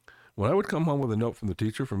 When I would come home with a note from the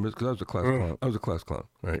teacher because I was a class clown. I was a class clown,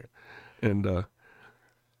 right? And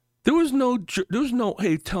there was no,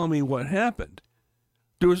 hey, tell me what happened.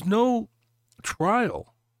 There was no trial.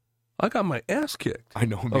 I got my ass kicked. I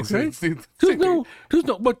know. Okay. There's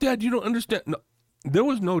no. But Dad, you don't understand. No, there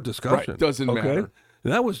was no discussion. Right. Doesn't matter.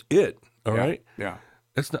 That was it. All right. Yeah.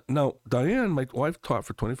 It's not. Now, Diane, my wife, taught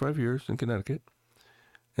for 25 years in Connecticut,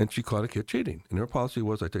 and she caught a kid cheating. And her policy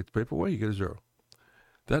was, I take the paper away, you get a 0.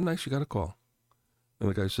 That night, she got a call, and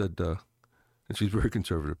the guy said, and she's very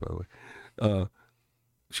conservative, by the way.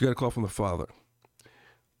 She got a call from the father.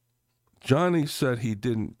 Johnny said he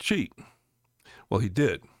didn't cheat. Well, he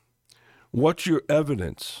did. What's your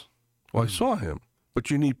evidence? Well, I saw him, but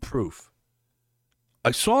you need proof.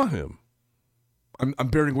 I saw him. I'm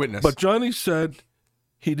bearing witness. But Johnny said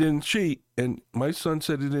he didn't cheat, and my son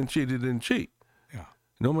said he didn't cheat. He didn't cheat. Yeah.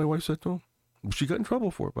 You know what my wife said to him? She got in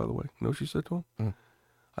trouble for it, by the way. You know what she said to him?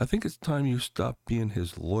 I think it's time you stop being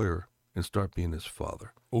his lawyer and start being his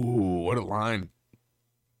father. Ooh, what a line.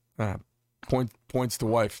 Points to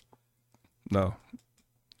wife. No.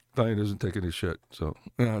 Diane doesn't take any shit, so.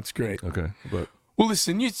 Yeah, that's great. Okay, but. Well,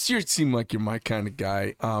 listen, you seem like you're my kind of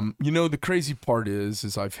guy. The crazy part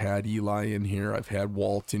is I've had Eli in here, I've had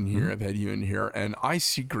Walt in here, I've had you in here, and I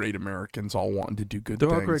see great Americans all wanting to do good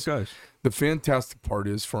things. They're all great guys. The fantastic part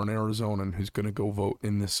is for an Arizonan who's going to go vote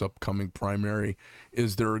in this upcoming primary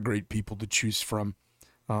is there are great people to choose from.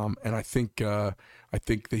 And I think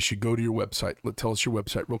they should go to your website. Tell us your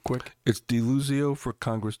website real quick. It's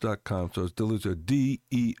DeLuzioForCongress.com. So it's DeLuzio,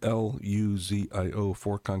 DELUZIO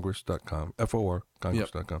for Congress.com. FOR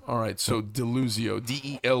Congress.com. Yep. All right. So DeLuzio,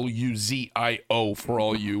 DELUZIO for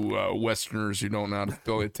all you Westerners who don't know how to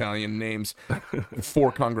spell Italian names.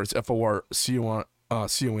 For Congress,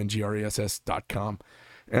 FORCONGRESS.com.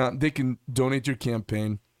 They can donate to your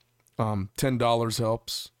campaign. $10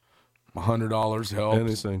 helps. $100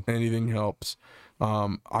 helps. Anything helps.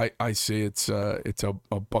 I say it's a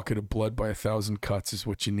bucket of blood by 1,000 cuts is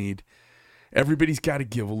what you need. Everybody's got to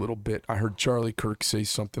give a little bit. I heard Charlie Kirk say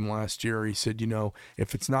something last year. He said,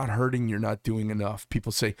 if it's not hurting, you're not doing enough.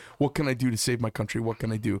 People say, what can I do to save my country? What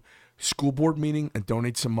can I do? School board meeting and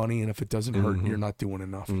donate some money. And if it doesn't hurt, you're not doing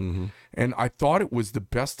enough. And I thought it was the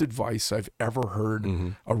best advice I've ever heard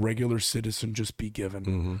a regular citizen just be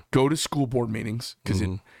given. Go to school board meetings because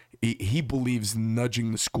he believes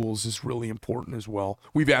nudging the schools is really important as well.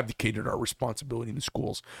 We've abdicated our responsibility in the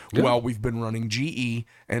schools. Yeah. Well, we've been running GE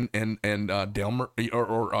and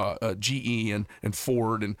GE and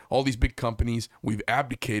Ford and all these big companies. We've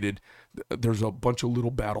abdicated. There's a bunch of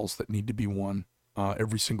little battles that need to be won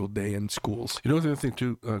every single day in schools. You know, the other thing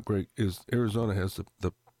too, Greg, is Arizona has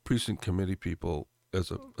the precinct committee people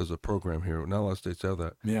as a program here. Not a lot of states have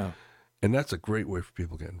that. Yeah, and that's a great way for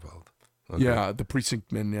people to get involved. Okay. Yeah, the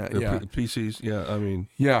precinct men. Yeah, PCs. Yeah, I mean.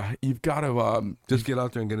 Yeah, you've got to just get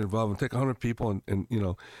out there and get involved and take 100 people and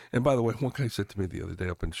And by the way, one guy said to me the other day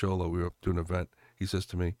up in Shola, we were up doing an event. He says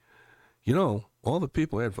to me, all the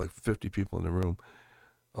people, I had like 50 people in the room.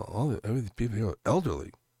 Every people here are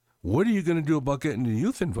elderly. What are you going to do about getting the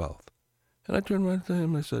youth involved? And I turned around to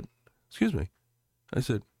him and I said, "Excuse me." I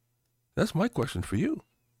said, "That's my question for you.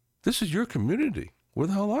 This is your community. Where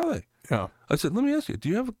the hell are they?" Yeah. I said, "Let me ask you, do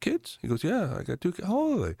you have kids?" He goes, "Yeah, I got 2 kids." "How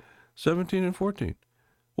old are they?" 17 and 14.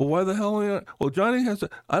 "Well, why the hell are you?" "Well, Johnny has to."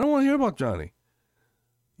 "I don't want to hear about Johnny.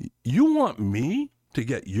 You want me to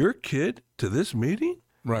get your kid to this meeting?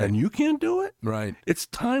 Right. And you can't do it? Right. It's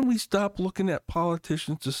time we stop looking at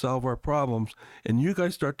politicians to solve our problems, and you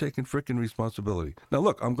guys start taking freaking responsibility. Now,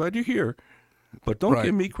 look, I'm glad you're here, but don't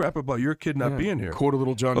give me crap about your kid not being here. Quote a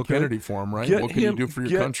little John Kennedy for him, right? What can you do for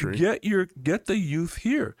your country? Get the youth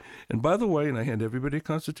here. And by the way, and I hand everybody a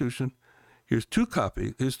Constitution, here's 3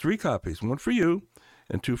 copies, 1 for you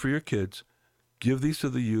and 2 for your kids. Give these to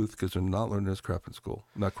the youth because they're not learning this crap in school.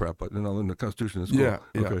 Not crap, but they're not learning the Constitution in school. Yeah.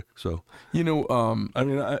 Okay, so. I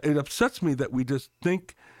mean, it upsets me that we just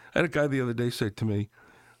think. I had a guy the other day say to me,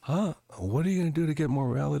 What are you going to do to get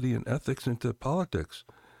morality and ethics into politics?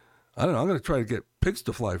 I don't know. I'm going to try to get pigs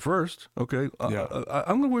to fly first. Okay. Yeah.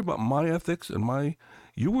 I'm going to worry about my ethics and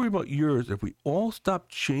you worry about yours. If we all stop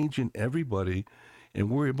changing everybody and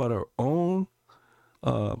worry about our own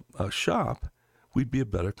shop, we'd be a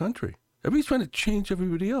better country. Everybody's trying to change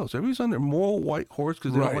everybody else. Everybody's on their moral white horse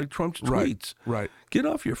because they don't like Trump's tweets. Right. Get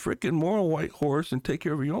off your freaking moral white horse and take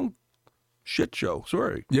care of your own shit show.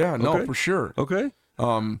 Sorry. Yeah, no, Okay? for sure. Okay?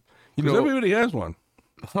 You Because know, everybody has one.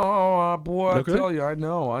 oh boy, Okay. I tell you, I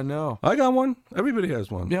know. I got one. Everybody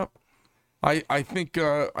has one. Yep. I think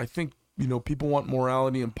people want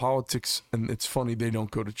morality in politics, and it's funny they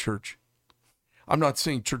don't go to church. I'm not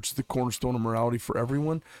saying church is the cornerstone of morality for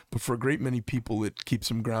everyone, but for a great many people, it keeps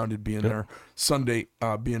them grounded. Being there Sunday,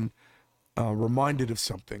 being reminded of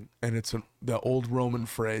something, and it's the old Roman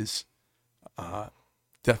phrase,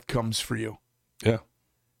 "Death comes for you," Yeah.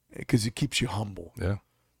 because it keeps you humble. Yeah.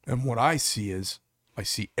 And what I see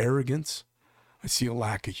arrogance, I see a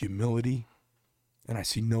lack of humility, and I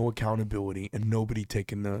see no accountability and nobody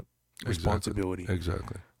taking the responsibility.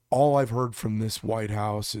 Exactly. All I've heard from this White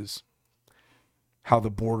House is how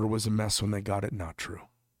the border was a mess when they got it. Not true.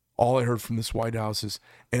 All I heard from this White House is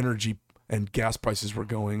energy and gas prices were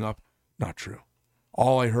going up. Not true.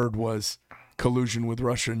 All I heard was collusion with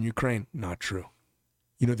Russia and Ukraine. Not true.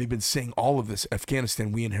 They've been saying all of this.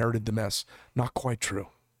 Afghanistan, we inherited the mess. Not quite true.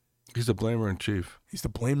 He's the blamer in chief. He's the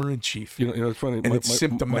blamer in chief. It's funny. And it's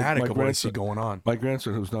symptomatic of what I see going on. My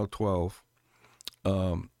grandson, who's now 12,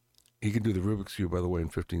 he can do the Rubik's Cube, by the way, in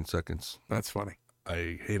 15 seconds. That's funny.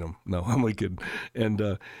 I hate him. No, I'm only kidding.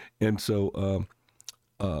 And so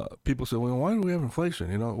people say, well, why do we have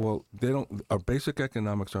inflation? Well, they don't. Our basic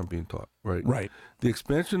economics aren't being taught, right? Right. The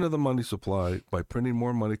expansion of the money supply by printing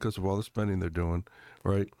more money because of all the spending they're doing,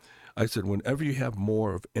 right? I said, whenever you have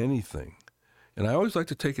more of anything, and I always like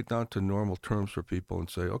to take it down to normal terms for people and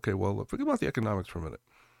say, okay, well, forget about the economics for a minute.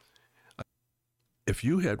 If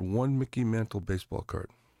you had one Mickey Mantle baseball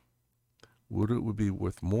card, would it be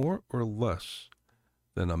worth more or less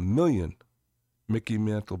than 1 million Mickey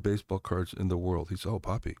Mantle baseball cards in the world? He said, oh,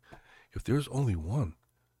 Poppy, if there's only one,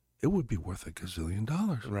 it would be worth $1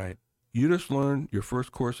 gazillion. Right. You just learned your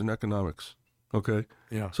first course in economics, okay?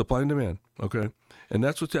 Yeah. Supply and demand, okay? And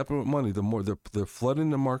that's what's happening with money. The more they're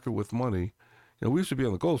flooding the market with money. We used to be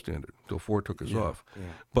on the gold standard until Ford took us off. Yeah.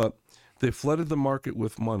 But they flooded the market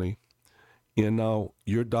with money, and now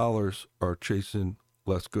your dollars are chasing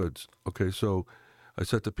less goods. Okay, so I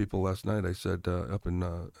said to people last night, I said, up in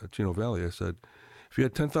Chino Valley, I said, if you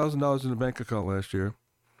had $10,000 in the bank account last year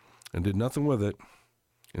and did nothing with it,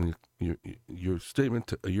 and your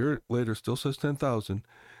statement a year later still says $10,000,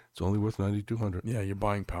 it's only worth $9,200. Yeah, your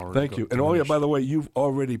buying power. Thank you. And by the way, you've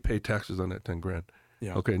already paid taxes on that $10,000.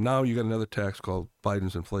 Yeah. Okay, now you got another tax called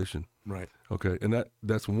Biden's inflation. Right. Okay, and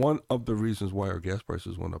that's one of the reasons why our gas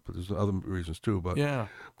prices went up. But there's other reasons too. But yeah.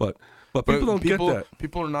 But people don't get that.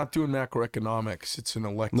 People are not doing macroeconomics. It's an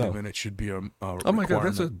elective, and it should be a oh my God,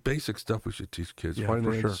 that's the basic stuff we should teach kids. Yeah,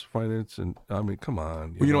 finance, and I mean, come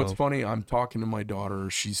on. You know what's funny? I'm talking to my daughter.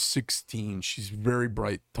 She's 16. She's very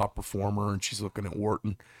bright, top performer, and she's looking at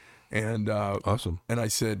Wharton. And awesome. And I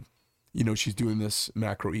said, she's doing this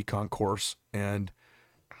macro econ course, and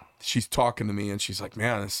she's talking to me, and she's like,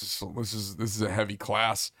 "Man, this is a heavy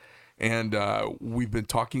class." And we've been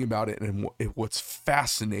talking about it, and what's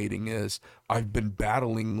fascinating is I've been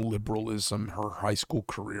battling liberalism her high school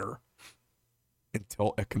career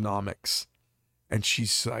until economics, and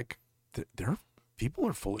she's like, people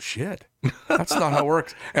are full of shit. That's not how it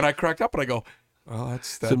works. And I cracked up and I go, well,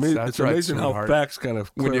 that's it's amazing right, how facts kind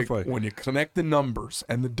of clarify. When you connect the numbers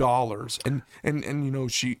and the dollars, and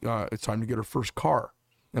she it's time to get her first car.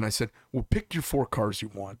 And I said, well, pick your 4 cars you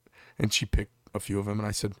want. And she picked a few of them. And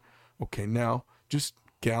I said, okay, now just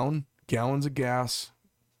gallons of gas,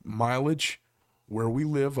 mileage, where we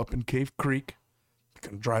live up in Cave Creek.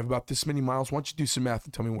 You're going to drive about this many miles. Why don't you do some math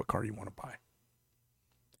and tell me what car you want to buy?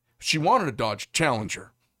 She wanted a Dodge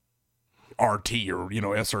Challenger, RT or,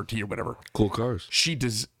 SRT or whatever. Cool cars. She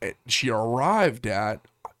arrived at,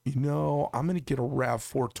 I'm going to get a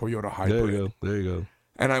RAV4 Toyota Hybrid. There you go.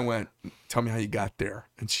 And I went, tell me how you got there.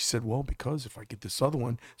 And she said, well, because if I get this other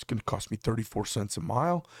one, it's going to cost me 34 cents a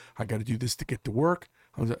mile. I got to do this to get to work.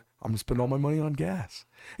 I'm going to spend all my money on gas.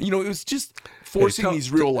 It was just forcing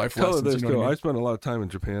these real life lessons. Tell her this, I spent a lot of time in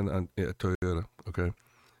Japan at Toyota, okay,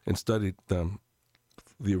 and studied them,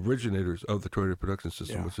 the originators of the Toyota production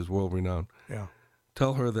system, which is world-renowned. Yeah.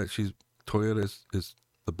 Tell her that Toyota is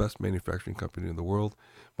the best manufacturing company in the world.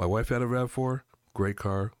 My wife had a RAV4, great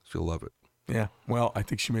car. She'll love it. Yeah, well, I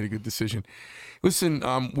think she made a good decision. Listen,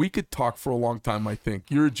 we could talk for a long time, I think.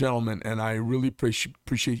 You're a gentleman, and I really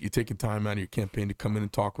appreciate you taking time out of your campaign to come in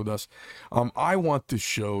and talk with us. I want this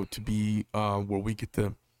show to be where we get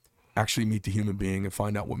to actually meet the human being and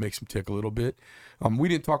find out what makes him tick a little bit. We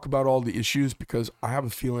didn't talk about all the issues because I have a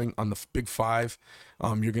feeling on the big five,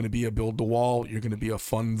 you're going to be a build the wall. You're going to be a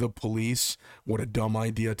fund the police. What a dumb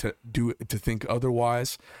idea to think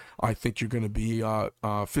otherwise. I think you're going to be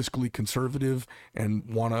fiscally conservative and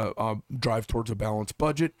want to drive towards a balanced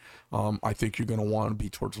budget. I think you're going to want to be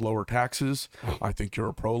towards lower taxes. I think you're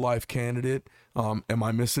a pro-life candidate. Am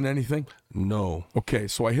I missing anything? No. Okay,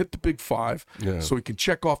 so I hit the big five, Yeah. so we can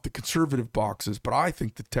check off the conservative boxes, but I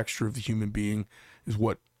think the texture of the human being is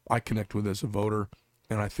what I connect with as a voter,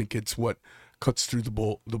 and I think it's what cuts through the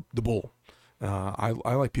bull. I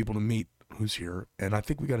like people to meet who's here, and I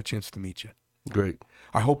think we got a chance to meet you. Great.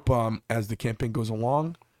 I hope as the campaign goes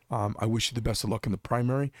along, I wish you the best of luck in the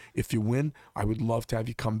primary. If you win, I would love to have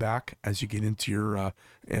you come back as you get into your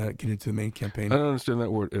the main campaign. I don't understand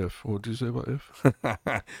that word if. What did you say about if?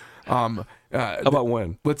 How about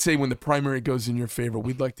when? Let's say when the primary goes in your favor,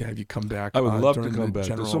 we'd like to have you come back. I would love to during come the back. There's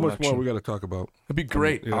general so much election. more we got to talk about. That'd be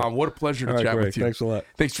great. Yeah. What a pleasure to All right, chat Greg, with you. thanks a lot.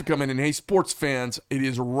 Thanks for coming in. Hey, sports fans, it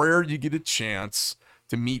is rare you get a chance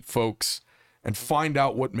to meet folks and find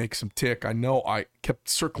out what makes them tick. I know I kept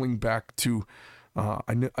circling back to,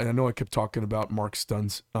 I know I kept talking about Mark's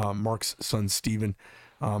son, Stephen.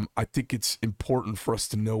 I think it's important for us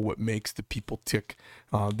to know what makes the people tick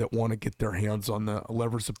that want to get their hands on the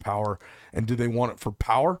levers of power. And do they want it for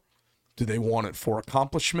power? Do they want it for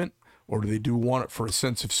accomplishment? Or do they want it for a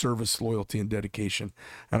sense of service, loyalty, and dedication?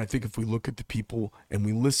 And I think if we look at the people and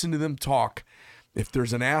we listen to them talk, if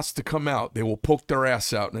there's an ass to come out, they will poke their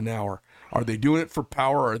ass out in an hour. Are they doing it for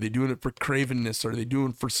power? Are they doing it for cravenness? Are they doing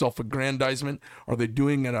it for self-aggrandizement? Are they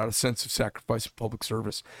doing it out of a sense of sacrifice and public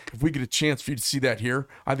service? If we get a chance for you to see that here,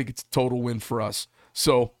 I think it's a total win for us.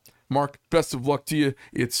 So, Mark, best of luck to you.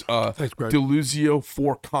 It's Thanks, Greg.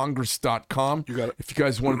 DeLuzio4Congress.com. You got it. If you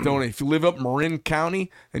guys want to donate. If you live up Marin County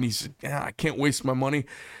and you said, I can't waste my money,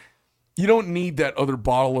 you don't need that other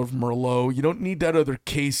bottle of Merlot. You don't need that other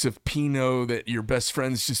case of Pinot that your best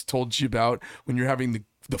friends just told you about when you're having the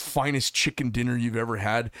finest chicken dinner you've ever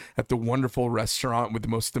had at the wonderful restaurant with the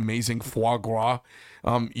most amazing foie gras.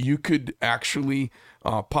 You could actually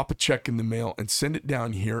pop a check in the mail and send it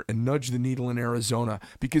down here and nudge the needle in Arizona,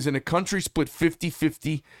 because in a country split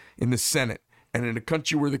 50-50 in the Senate and in a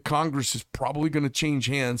country where the Congress is probably going to change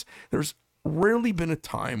hands, there's rarely been a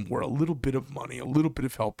time where a little bit of money, a little bit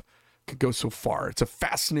of help could go so far. It's a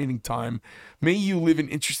fascinating time. May you live in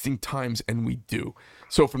interesting times, and we do.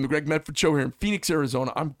 So from the Greg Medford Show here in Phoenix,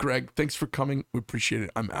 Arizona, I'm Greg. Thanks for coming. We appreciate it.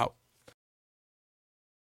 I'm out.